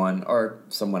Obi-Wan or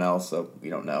someone else, so we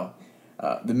don't know.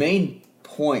 The main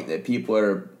point that people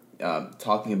are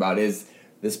talking about is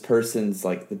this person's,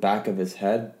 the back of his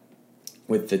head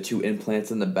with the two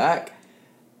implants in the back.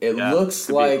 It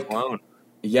looks like...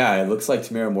 Yeah, it looks like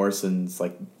Tamara Morrison's,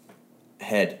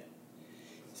 head.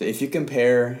 So if you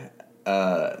compare...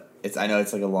 I know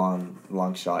it's a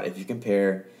long shot. If you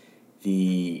compare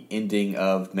the ending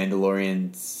of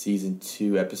Mandalorian Season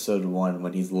 2, Episode 1,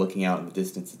 when he's looking out in the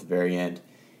distance at the very end,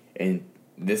 and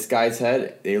this guy's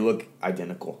head, they look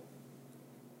identical.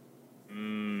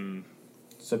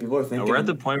 So people are thinking... Now we're at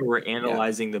the point where we're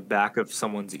analyzing the back of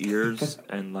someone's ears,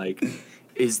 and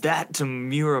is that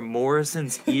Tamara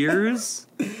Morrison's ears?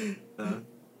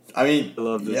 I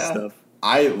love this stuff.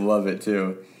 I love it,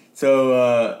 too.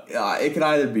 So it could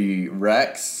either be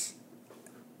Rex...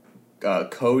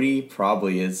 Cody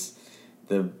probably is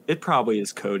It probably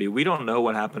is Cody. We don't know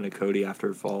what happened to Cody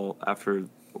after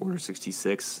Order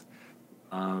 66.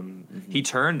 He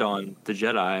turned on the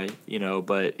Jedi,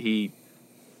 but he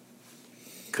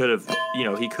could have,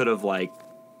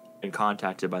 been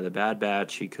contacted by the Bad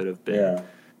Batch. He could have been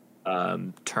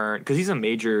turned, because he's one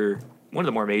of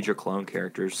the more major clone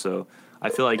characters. So I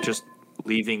feel like just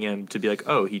leaving him to be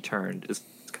he turned is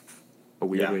a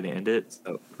weird way to end it.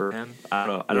 So for him, I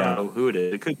don't know who it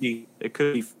is. It could be.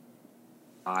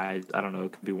 I don't know.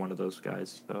 It could be one of those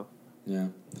guys. So yeah.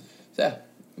 So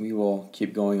we will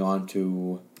keep going on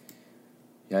to.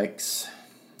 Yikes.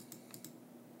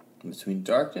 Between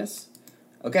Darkness.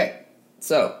 Okay,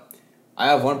 so I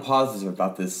have one positive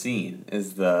about this scene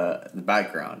is the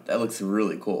background. That looks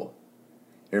really cool.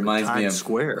 It reminds me of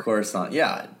Square. Coruscant.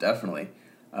 Yeah, definitely.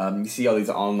 You see all these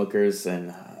onlookers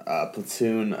and a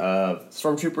platoon of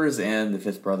stormtroopers and the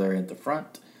fifth brother at the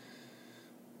front.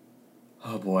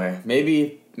 Oh boy,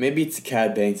 maybe it's a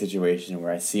Cad Bane situation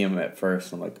where I see him at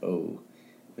first and I'm like, oh,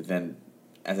 but then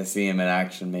as I see him in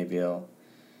action, maybe it'll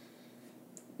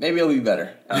be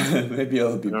better. Maybe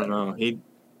it'll be better. I don't know.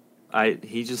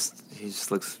 He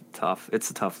just looks tough.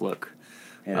 It's a tough look.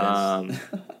 It is.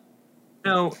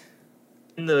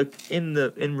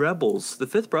 in Rebels, the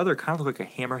fifth brother kind of looked like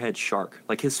a hammerhead shark.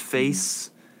 Like his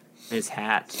face, and his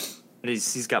hat, and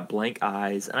he's got blank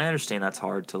eyes. And I understand that's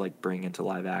hard to like bring into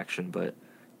live action, but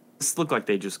this looked like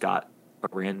they just got a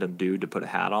random dude to put a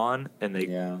hat on, and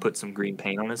they put some green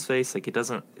paint on his face. Like it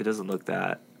doesn't look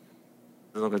that.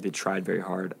 It doesn't look like they tried very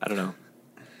hard. I don't know.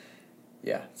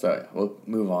 Yeah, so we'll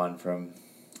move on from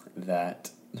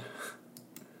that.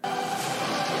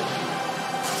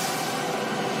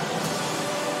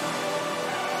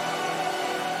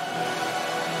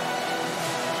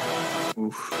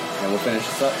 Oof. And we'll finish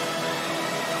this up.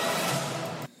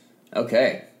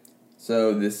 Okay,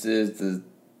 so this is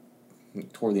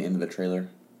toward the end of the trailer.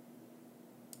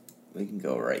 We can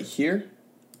go right here.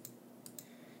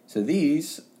 So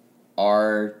these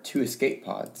are 2 escape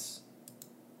pods.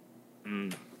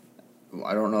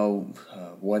 I don't know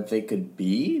what they could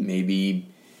be. Maybe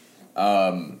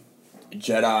Jedi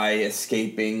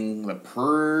escaping the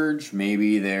Purge.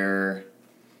 Maybe they're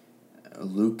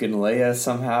Luke and Leia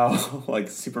somehow, like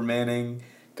Supermaning,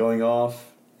 going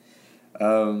off.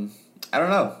 I don't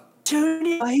know.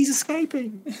 He's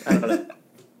escaping. I don't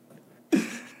know.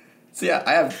 So yeah,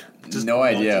 I have Just no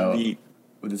idea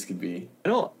what this could be. I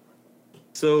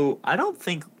don't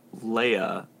think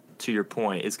Leia, to your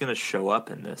point, is going to show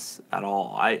up in this at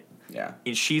all. I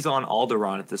mean, she's on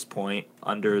Alderaan at this point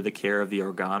under the care of the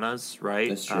Organas, right?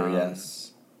 That's true.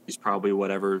 Yes. She's probably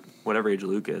whatever age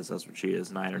Luke is. That's what she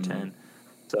is, 9 or 10.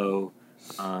 So,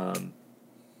 I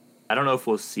don't know if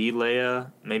we'll see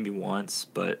Leia maybe once,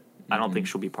 but I don't think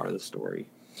she'll be part of the story.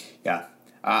 Yeah,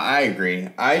 I agree.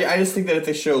 I just think that if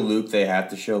they show Luke, they have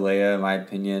to show Leia, in my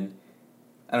opinion.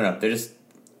 I don't know.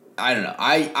 I don't know.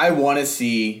 I want to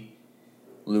see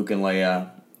Luke and Leia.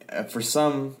 For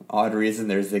some odd reason,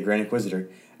 there's the Grand Inquisitor.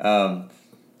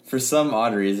 For some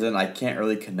odd reason, I can't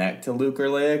really connect to Luke or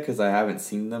Leia because I haven't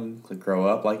seen them grow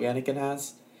up like Anakin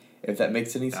has, if that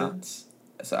makes any sense.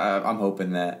 So I'm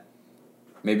hoping that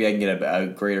maybe I can get a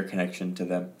greater connection to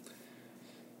them.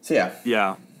 So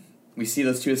yeah. We see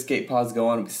those 2 escape pods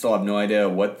going. We still have no idea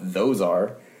what those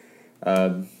are.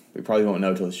 We probably won't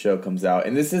know until the show comes out.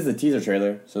 And this is the teaser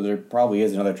trailer, so there probably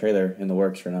is another trailer in the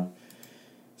works for now.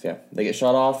 So yeah, they get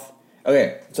shot off.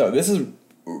 Okay, so this is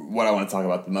what I want to talk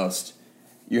about the most.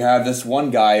 You have this one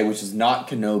guy, which is not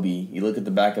Kenobi. You look at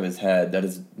the back of his head, that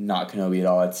is not Kenobi at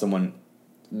all. It's someone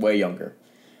way younger.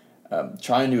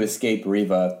 Trying to escape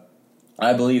Riva.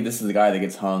 I believe this is the guy that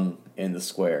gets hung in the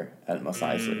square at Mos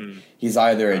Eisley. He's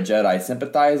either a Jedi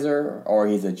sympathizer or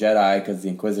he's a Jedi because the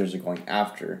Inquisitors are going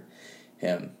after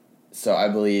him. So I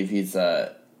believe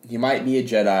he might be a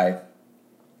Jedi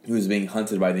who's being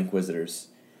hunted by the Inquisitors,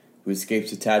 who escapes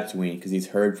to Tatooine because he's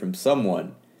heard from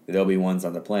someone that there'll be ones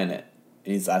on the planet,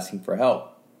 and he's asking for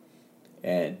help.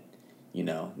 And,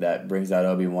 that brings out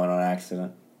Obi-Wan on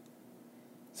accident.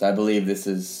 So I believe this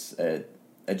is a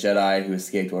Jedi who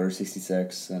escaped Order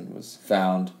 66 and was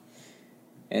found.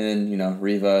 And then,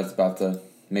 Riva is about to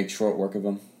make short work of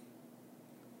him.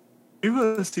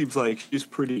 Riva seems like she's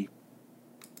pretty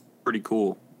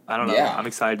cool. I don't know. Yeah. I'm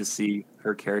excited to see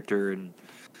her character, and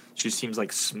she seems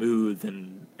like smooth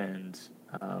and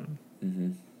I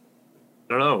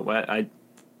don't know.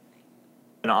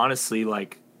 And honestly,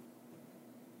 like,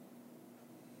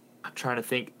 I'm trying to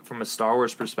think from a Star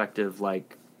Wars perspective,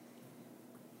 like,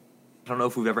 I don't know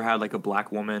if we've ever had like a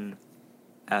black woman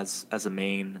as a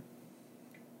main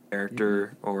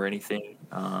character or anything.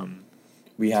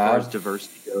 We as have, far as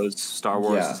diversity goes, Star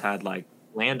Wars has had like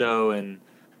Lando and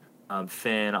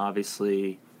Finn,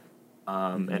 obviously,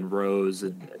 and Rose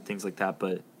and things like that.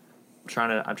 But I'm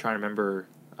trying to remember.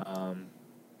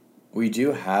 we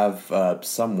do have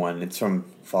someone. It's from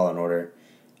Fallen Order,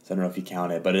 so I don't know if you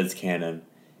count it, but it's canon.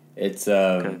 It's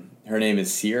her name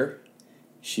is Seer.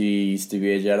 She used to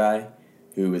be a Jedi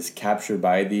who was captured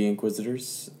by the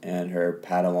Inquisitors, and her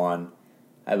Padawan,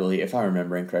 I believe, if I'm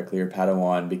remembering correctly, her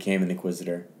Padawan became an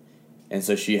Inquisitor. And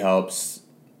so she helps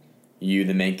you,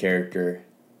 the main character,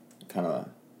 kind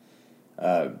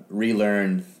of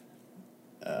relearn,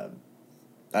 I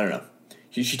don't know.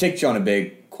 She takes you on a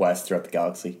big quest throughout the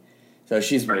galaxy. So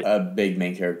she's a big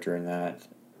main character in that.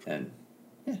 And,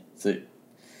 yeah, so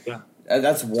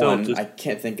that's one. I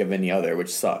can't think of any other,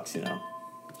 which sucks,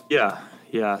 Yeah.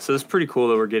 So it's pretty cool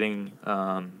that we're getting,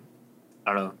 I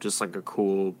don't know, just like a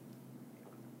cool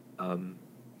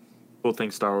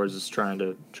thing Star Wars is trying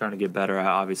to get better at,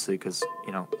 obviously, because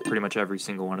pretty much every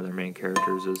single one of their main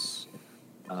characters is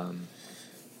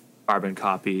carbon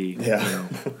copy,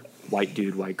 white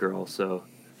dude, white girl. So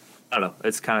I don't know,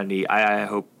 it's kind of neat. I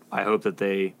hope that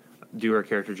they do her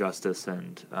character justice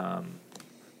and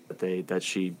that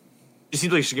she She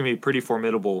seems like she's gonna be a pretty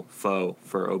formidable foe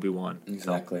for Obi-Wan.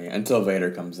 Exactly. Until Vader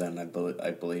comes in, I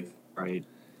believe. Right.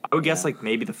 I would guess like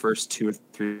maybe the first 2 or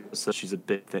 3 episodes she's a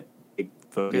big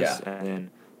focus,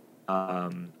 and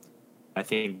then I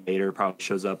think Vader probably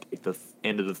shows up like the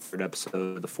end of the 3rd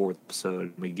episode, or the 4th episode,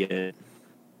 and we get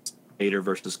Vader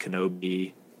versus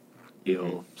Kenobi deal.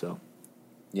 Mm-hmm. So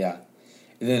yeah,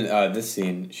 and then this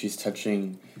scene, she's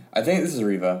touching. I think this is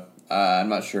Reva. I'm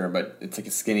not sure, but it's like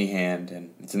a skinny hand,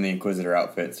 and it's in the Inquisitor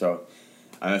outfit. So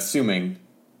I'm assuming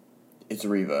it's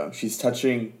Reva. She's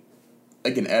touching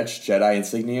like an etched Jedi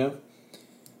insignia,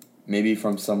 maybe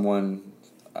from someone.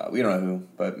 We don't know who,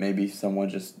 but maybe someone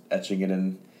just etching it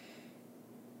in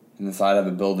the side of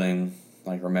a building,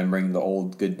 like remembering the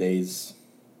old good days,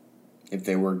 if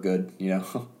they were good, you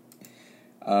know.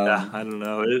 yeah, I don't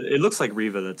know. It looks like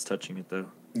Reva that's touching it though.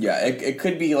 Yeah, it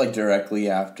could be like directly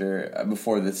after,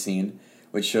 before this scene,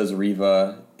 which shows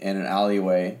Reva in an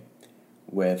alleyway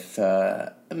with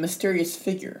a mysterious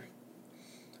figure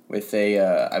with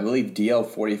a, I believe,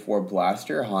 DL-44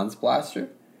 blaster, Han's blaster.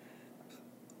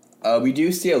 We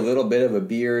do see a little bit of a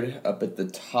beard up at the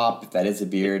top, if that is a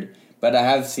beard, but I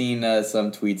have seen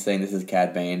some tweets saying this is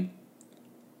Cad Bane.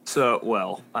 So,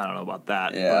 well, I don't know about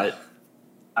that, Yeah.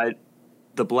 but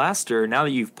the blaster, now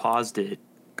that you've paused it,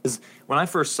 because when I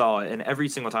first saw it, and every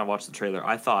single time I watched the trailer,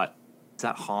 I thought, is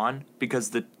that Han?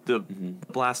 Because the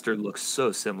blaster looks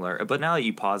so similar. But now that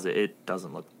you pause it, it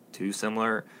doesn't look too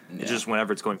similar. Yeah. It's just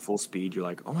whenever it's going full speed, you're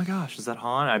like, oh my gosh, is that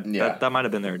Han? Yeah. That might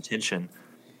have been their intention.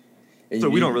 So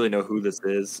we don't really know who this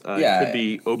is. Yeah. It could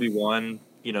be Obi-Wan,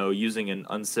 using an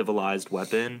uncivilized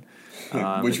weapon.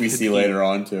 which we see later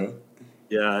on, too.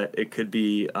 Yeah, it could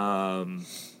be...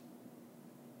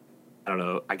 I don't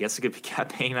know. I guess it could be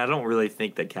Cad Bane. I don't really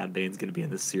think that Cad Bane's going to be in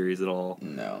this series at all.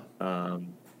 No.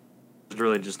 There's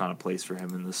really just not a place for him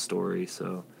in this story.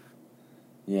 So,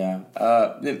 yeah.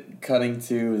 Then cutting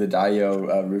to the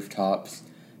Daio rooftops,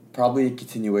 probably a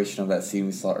continuation of that scene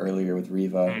we saw earlier with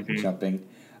Reva jumping.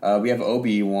 We have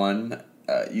Obi-Wan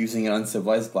using an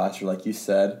uncivilized blaster, like you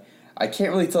said. I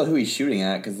can't really tell who he's shooting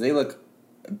at because they look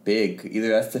big. Either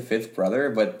that's the 5th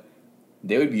brother, but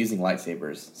they would be using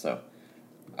lightsabers, so...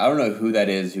 I don't know who that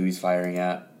is, who he's firing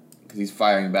at, because he's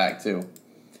firing back too.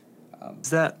 is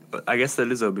that? I guess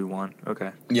that is Obi-Wan.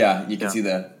 Okay. Yeah, you can see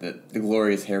the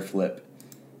glorious hair flip.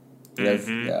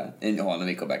 Yeah, and hold on, let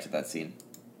me go back to that scene.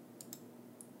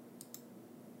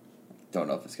 Don't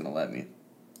know if it's gonna let me.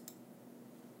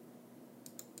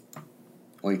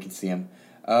 Well, you can see him.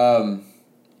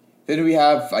 Then we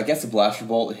have, I guess, a blaster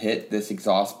bolt hit this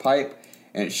exhaust pipe,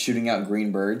 and it's shooting out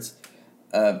green birds.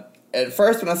 At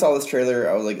first, when I saw this trailer,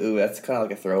 I was like, ooh, that's kind of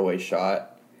like a throwaway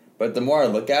shot. But the more I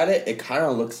look at it, it kind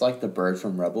of looks like the bird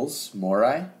from Rebels,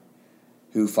 Morai,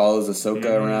 who follows Ahsoka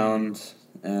around.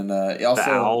 And it also...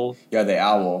 The owl? Yeah, the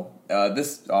owl.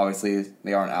 This, obviously,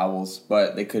 they aren't owls,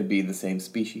 but they could be the same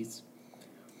species.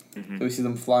 So we see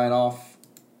them flying off.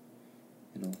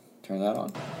 And we'll turn that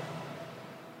on.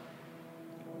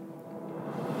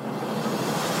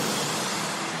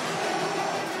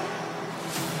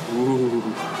 Ooh.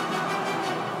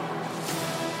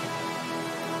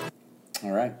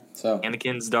 All right, so...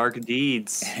 Anakin's dark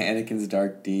deeds. Anakin's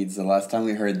dark deeds. The last time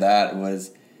we heard that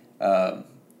was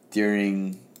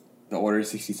during the Order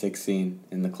 66 scene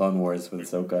in the Clone Wars with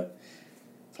Ahsoka.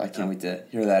 So I can't wait to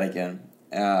hear that again.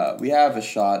 We have a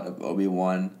shot of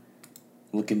Obi-Wan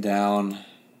looking down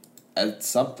at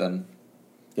something. Do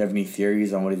you have any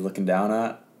theories on what he's looking down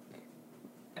at?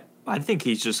 I think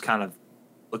he's just kind of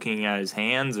looking at his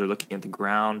hands or looking at the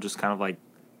ground, just kind of like...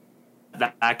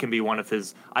 That can be one of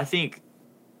his... I think...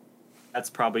 That's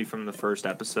probably from the first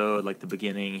episode, like the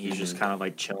beginning. He's just kind of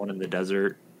like chilling in the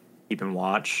desert, keeping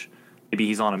watch. Maybe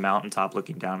he's on a mountaintop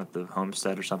looking down at the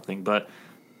homestead or something. But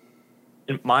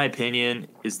in my opinion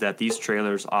is that these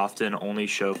trailers often only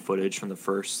show footage from the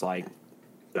first like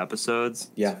episodes.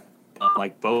 Yeah.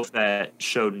 Like both that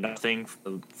showed nothing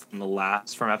from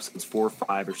episodes 4,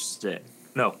 5, or 6.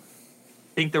 No,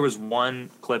 I think there was one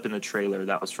clip in the trailer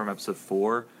that was from episode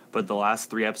 4, but the last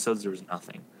 3 episodes there was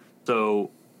nothing.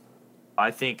 So I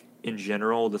think in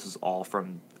general this is all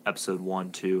from episode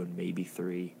 1, 2, and maybe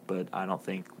 3, but I don't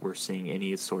think we're seeing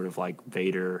any sort of like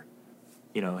Vader,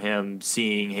 him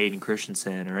seeing Hayden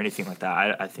Christensen or anything like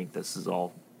that. I think this is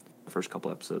all the first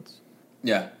couple episodes.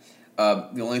 Yeah.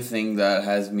 The only thing that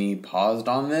has me paused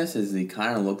on this is he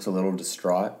kind of looks a little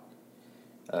distraught.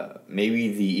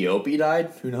 Maybe the Eope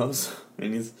died. Who knows?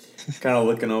 And he's kind of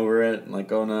looking over it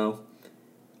like, oh no.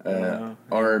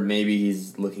 Or maybe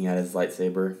he's looking at his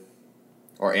lightsaber.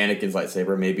 Or Anakin's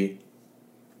lightsaber, maybe.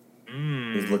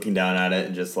 He's looking down at it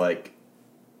and just, like,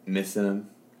 missing him.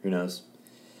 Who knows?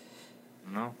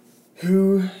 No.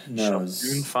 Who Shall knows?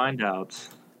 soon find out.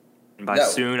 And by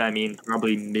soon, I mean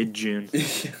probably mid-June.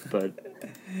 But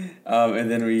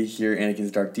and then we hear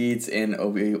Anakin's dark deeds and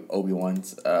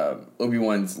Obi-Wan's logo.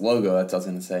 That's what I was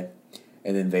gonna say,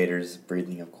 and then Vader's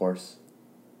breathing, of course.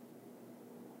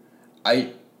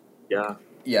 yeah,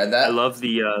 that I love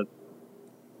the. It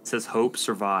says hope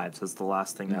survives. That's the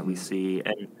last thing that we see,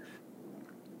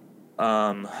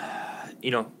 and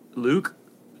Luke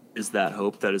is that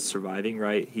hope that is surviving.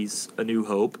 Right, he's a new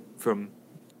hope from.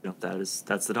 That's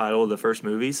the title of the first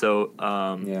movie. So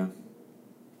yeah.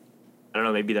 I don't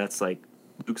know, maybe that's like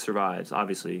Luke survives.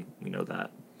 Obviously, we know that.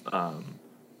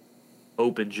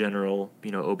 Hope in general,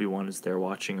 Obi-Wan is there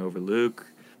watching over Luke.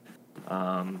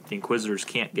 The Inquisitors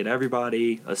can't get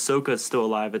everybody. Ahsoka's still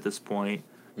alive at this point.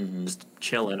 Just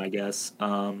chilling, I guess.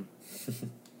 Yeah.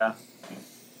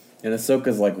 And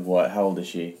Ahsoka's like what? How old is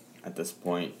she at this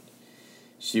point?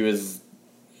 She was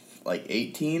like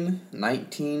 18,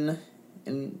 19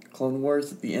 in Clone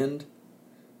Wars at the end.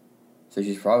 So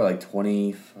she's probably like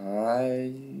 25.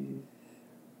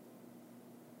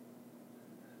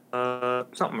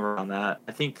 Something around that.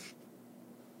 I think.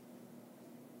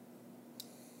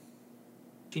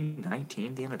 19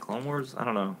 at the end of Clone Wars? I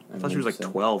don't know. I thought she was like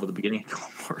 12 at the beginning of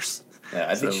Clone Wars. Yeah,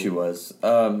 I think she was.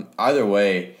 Either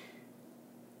way,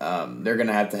 they're going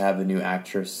to have the new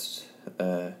actress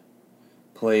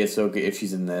play Ahsoka if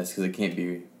she's in this, because it can't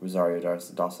be Rosario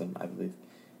Dawson, I believe.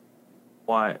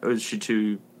 Why? Was she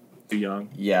too young?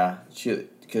 Yeah,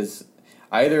 because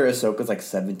either Ahsoka's like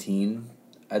 17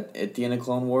 at the end of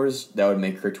Clone Wars, that would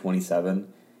make her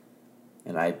 27,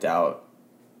 and I doubt,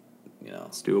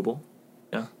 It's doable.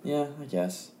 Yeah. Yeah, I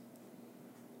guess.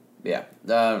 Yeah,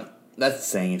 that's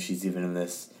saying if she's even in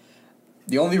this.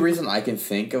 The only reason I can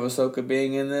think of Ahsoka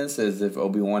being in this is if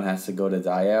Obi-Wan has to go to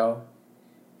Daiao,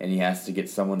 and he has to get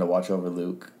someone to watch over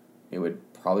Luke. It would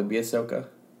probably be Ahsoka.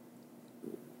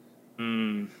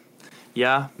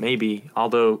 Yeah, maybe.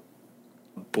 Although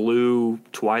blue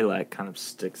twilight kind of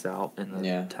sticks out in the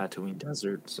Tatooine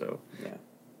desert, so yeah,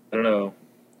 I don't know.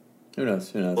 Who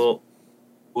knows? Well,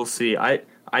 we'll see. I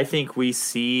think we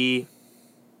see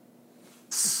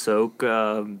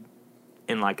Ahsoka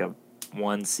in like a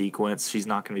one sequence. She's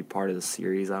not going to be part of the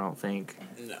series, I don't think.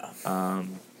 No. I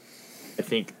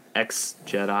think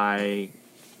ex-Jedi,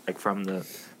 like from the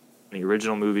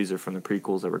original movies or from the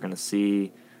prequels that we're going to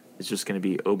see, is just going to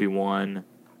be Obi-Wan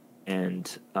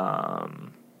and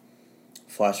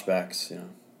flashbacks,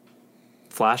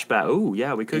 Flashback. Oh,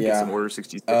 yeah, we could get some Order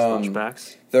 66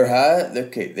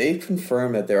 flashbacks. They've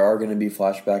confirmed that there are going to be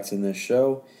flashbacks in this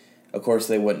show. Of course,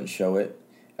 they wouldn't show it,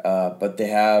 but they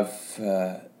have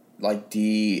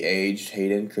de-aged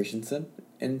Hayden Christensen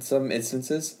in some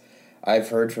instances. I've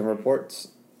heard from reports.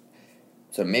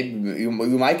 So maybe we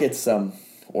might get some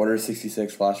Order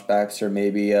 66 flashbacks, or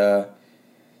maybe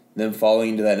them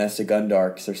falling into that nest of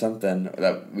Gundarks or something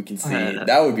that we can see.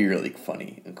 That would be really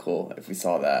funny and cool if we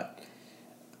saw that.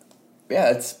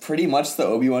 Yeah, it's pretty much the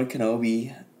Obi-Wan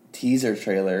Kenobi teaser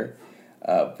trailer.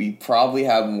 We probably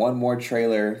have one more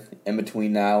trailer in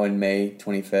between now and May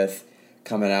 25th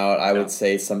coming out. I would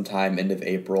say sometime end of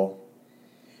April.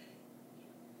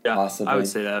 Yeah, possibly. I would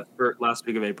say that last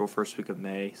week of April, first week of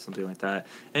May, something like that.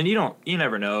 And you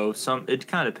never know. It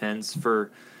kind of depends.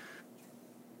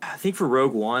 I think for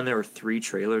Rogue One there were 3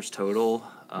 trailers total.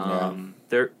 Some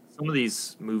of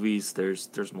these movies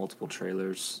there's multiple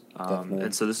trailers,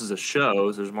 and so this is a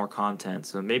show. So there's more content.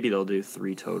 So maybe they'll do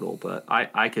 3 total. But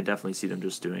I could definitely see them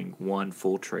just doing one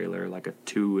full trailer, like a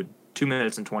 2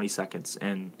 minutes and 20 seconds,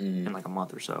 in like a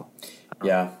month or so.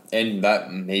 Yeah, and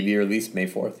that may be released May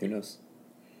 4th. Who knows?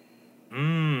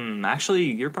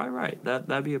 Actually, you're probably right.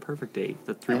 That'd be a perfect date.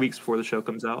 The 3 weeks before the show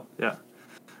comes out. Yeah.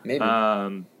 Maybe.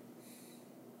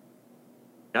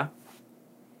 Yeah.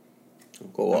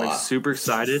 Cool. I'm super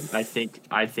excited. I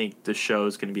think the show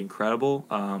is going to be incredible.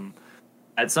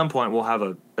 At some point, we'll have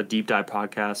a deep dive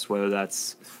podcast, whether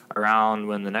that's around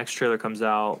when the next trailer comes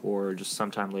out or just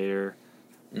sometime later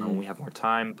when we have more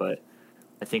time. But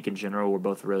I think in general, we're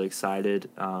both really excited.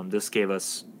 This gave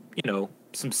us,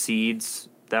 some seeds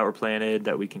that were planted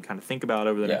that we can kind of think about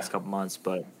over the next couple months,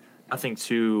 but nothing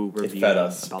too revealing. It fed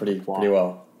us pretty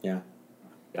well. Yeah.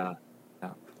 Yeah.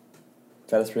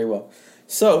 Fed us pretty well.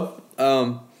 So,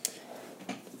 to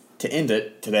end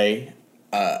it today,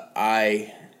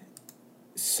 I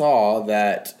saw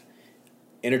that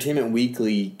Entertainment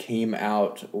Weekly came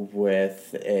out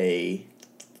with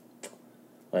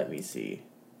let me see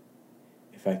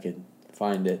if I can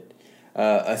find it,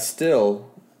 a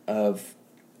still of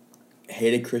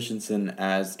Hayden Christensen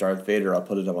as Darth Vader. I'll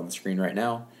put it up on the screen right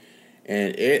now.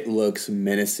 and it looks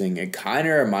menacing. It kind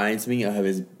of reminds me of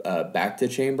his Bacta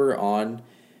chamber at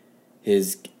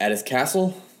his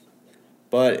castle,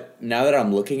 but now that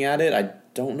I'm looking at it, I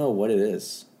don't know what it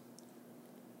is.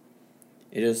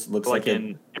 It just looks like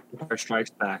in Empire Strikes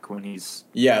Back when he's...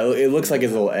 Yeah, it looks like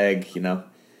his little egg, But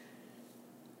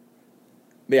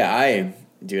yeah, I'm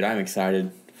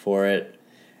excited for it.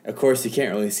 Of course, you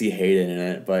can't really see Hayden in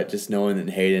it, but just knowing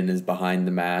that Hayden is behind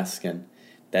the mask and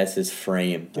that's his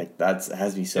frame, like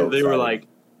has me so excited. They were like,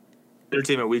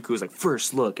 Entertainment Weekly was like,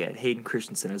 first look at Hayden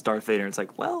Christensen as Darth Vader, and it's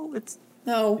like, well, it's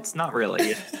not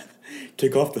really.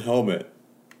 Take off the helmet.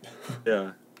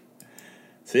 Yeah.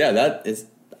 So yeah,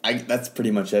 that's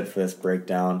pretty much it for this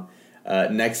breakdown.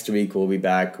 Next week we'll be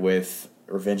back with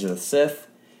Revenge of the Sith,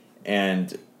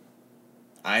 and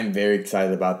I'm very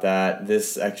excited about that.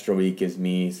 This extra week gives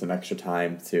me some extra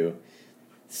time to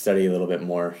study a little bit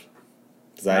more.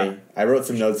 Because I wrote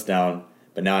some notes down,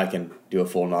 but now I can do a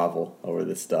full novel over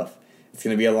this stuff. It's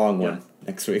going to be a long one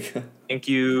next week. Thank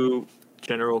you,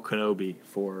 General Kenobi,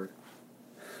 for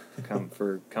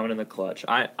coming in the clutch.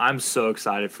 I'm so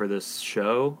excited for this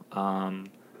show.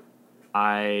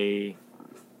 As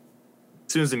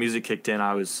soon as the music kicked in,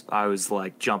 I was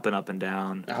like jumping up and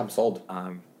down. I'm sold.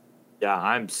 Yeah,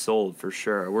 I'm sold for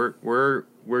sure. We're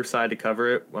excited to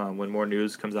cover it when more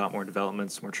news comes out, more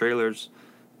developments, more trailers.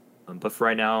 But for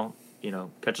right now,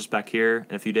 catch us back here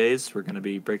in a few days. We're going to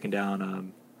be breaking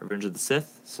down Revenge of the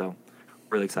Sith, so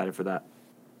really excited for that.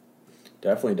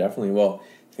 Definitely. Well,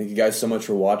 thank you guys so much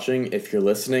for watching. If you're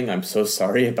listening, I'm so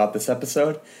sorry about this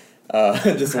episode.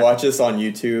 Just watch us on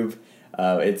YouTube.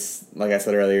 It's, like I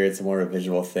said earlier, it's more of a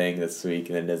visual thing this week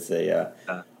than it is a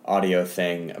audio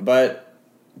thing. But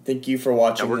thank you for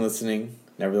watching and listening,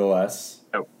 nevertheless.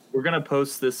 We're going to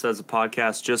post this as a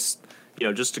podcast just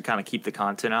to kind of keep the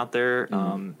content out there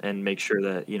and make sure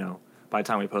that, by the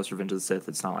time we post Revenge of the Sith,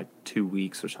 it's not like 2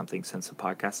 weeks or something since the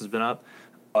podcast has been up.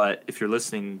 But if you're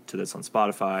listening to this on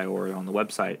Spotify or on the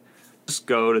website, just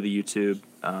go to the YouTube.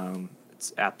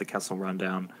 It's at the Kessel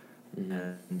Rundown.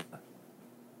 And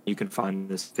you can find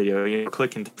this video.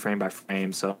 Click into frame by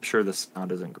frame, so I'm sure the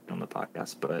sound isn't good on the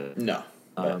podcast. But no.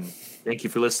 Thank you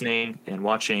for listening and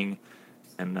watching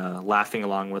and laughing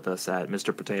along with us at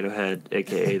Mr. Potato Head,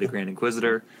 a.k.a. the Grand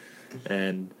Inquisitor.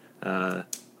 And...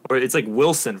 or it's like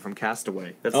Wilson from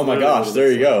Castaway. That's oh my gosh,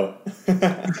 there you go.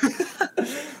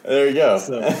 There you go.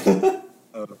 So,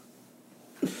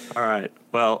 all right.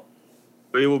 Well,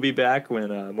 we will be back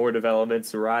when more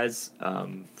developments arise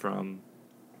from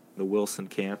the Wilson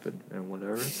camp and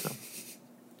whatever. So.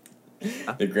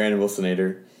 The Grand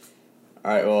Wilsonator.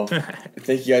 All right, well,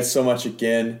 thank you guys so much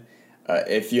again.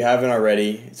 If you haven't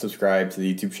already, subscribe to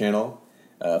the YouTube channel.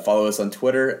 Follow us on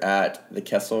Twitter at the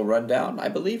Kessel Rundown, I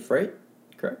believe, right?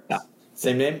 Correct? Yeah.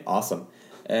 Same name? Awesome.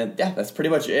 And yeah, that's pretty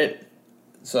much it.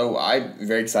 So I'm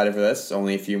very excited for this.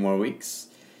 Only a few more weeks.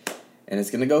 And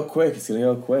it's going to go quick.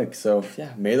 So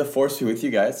yeah, may the Force be with you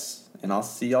guys. And I'll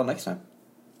see y'all next time.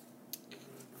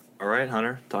 All right,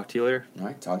 Hunter. Talk to you later. All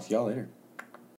right, talk to y'all later.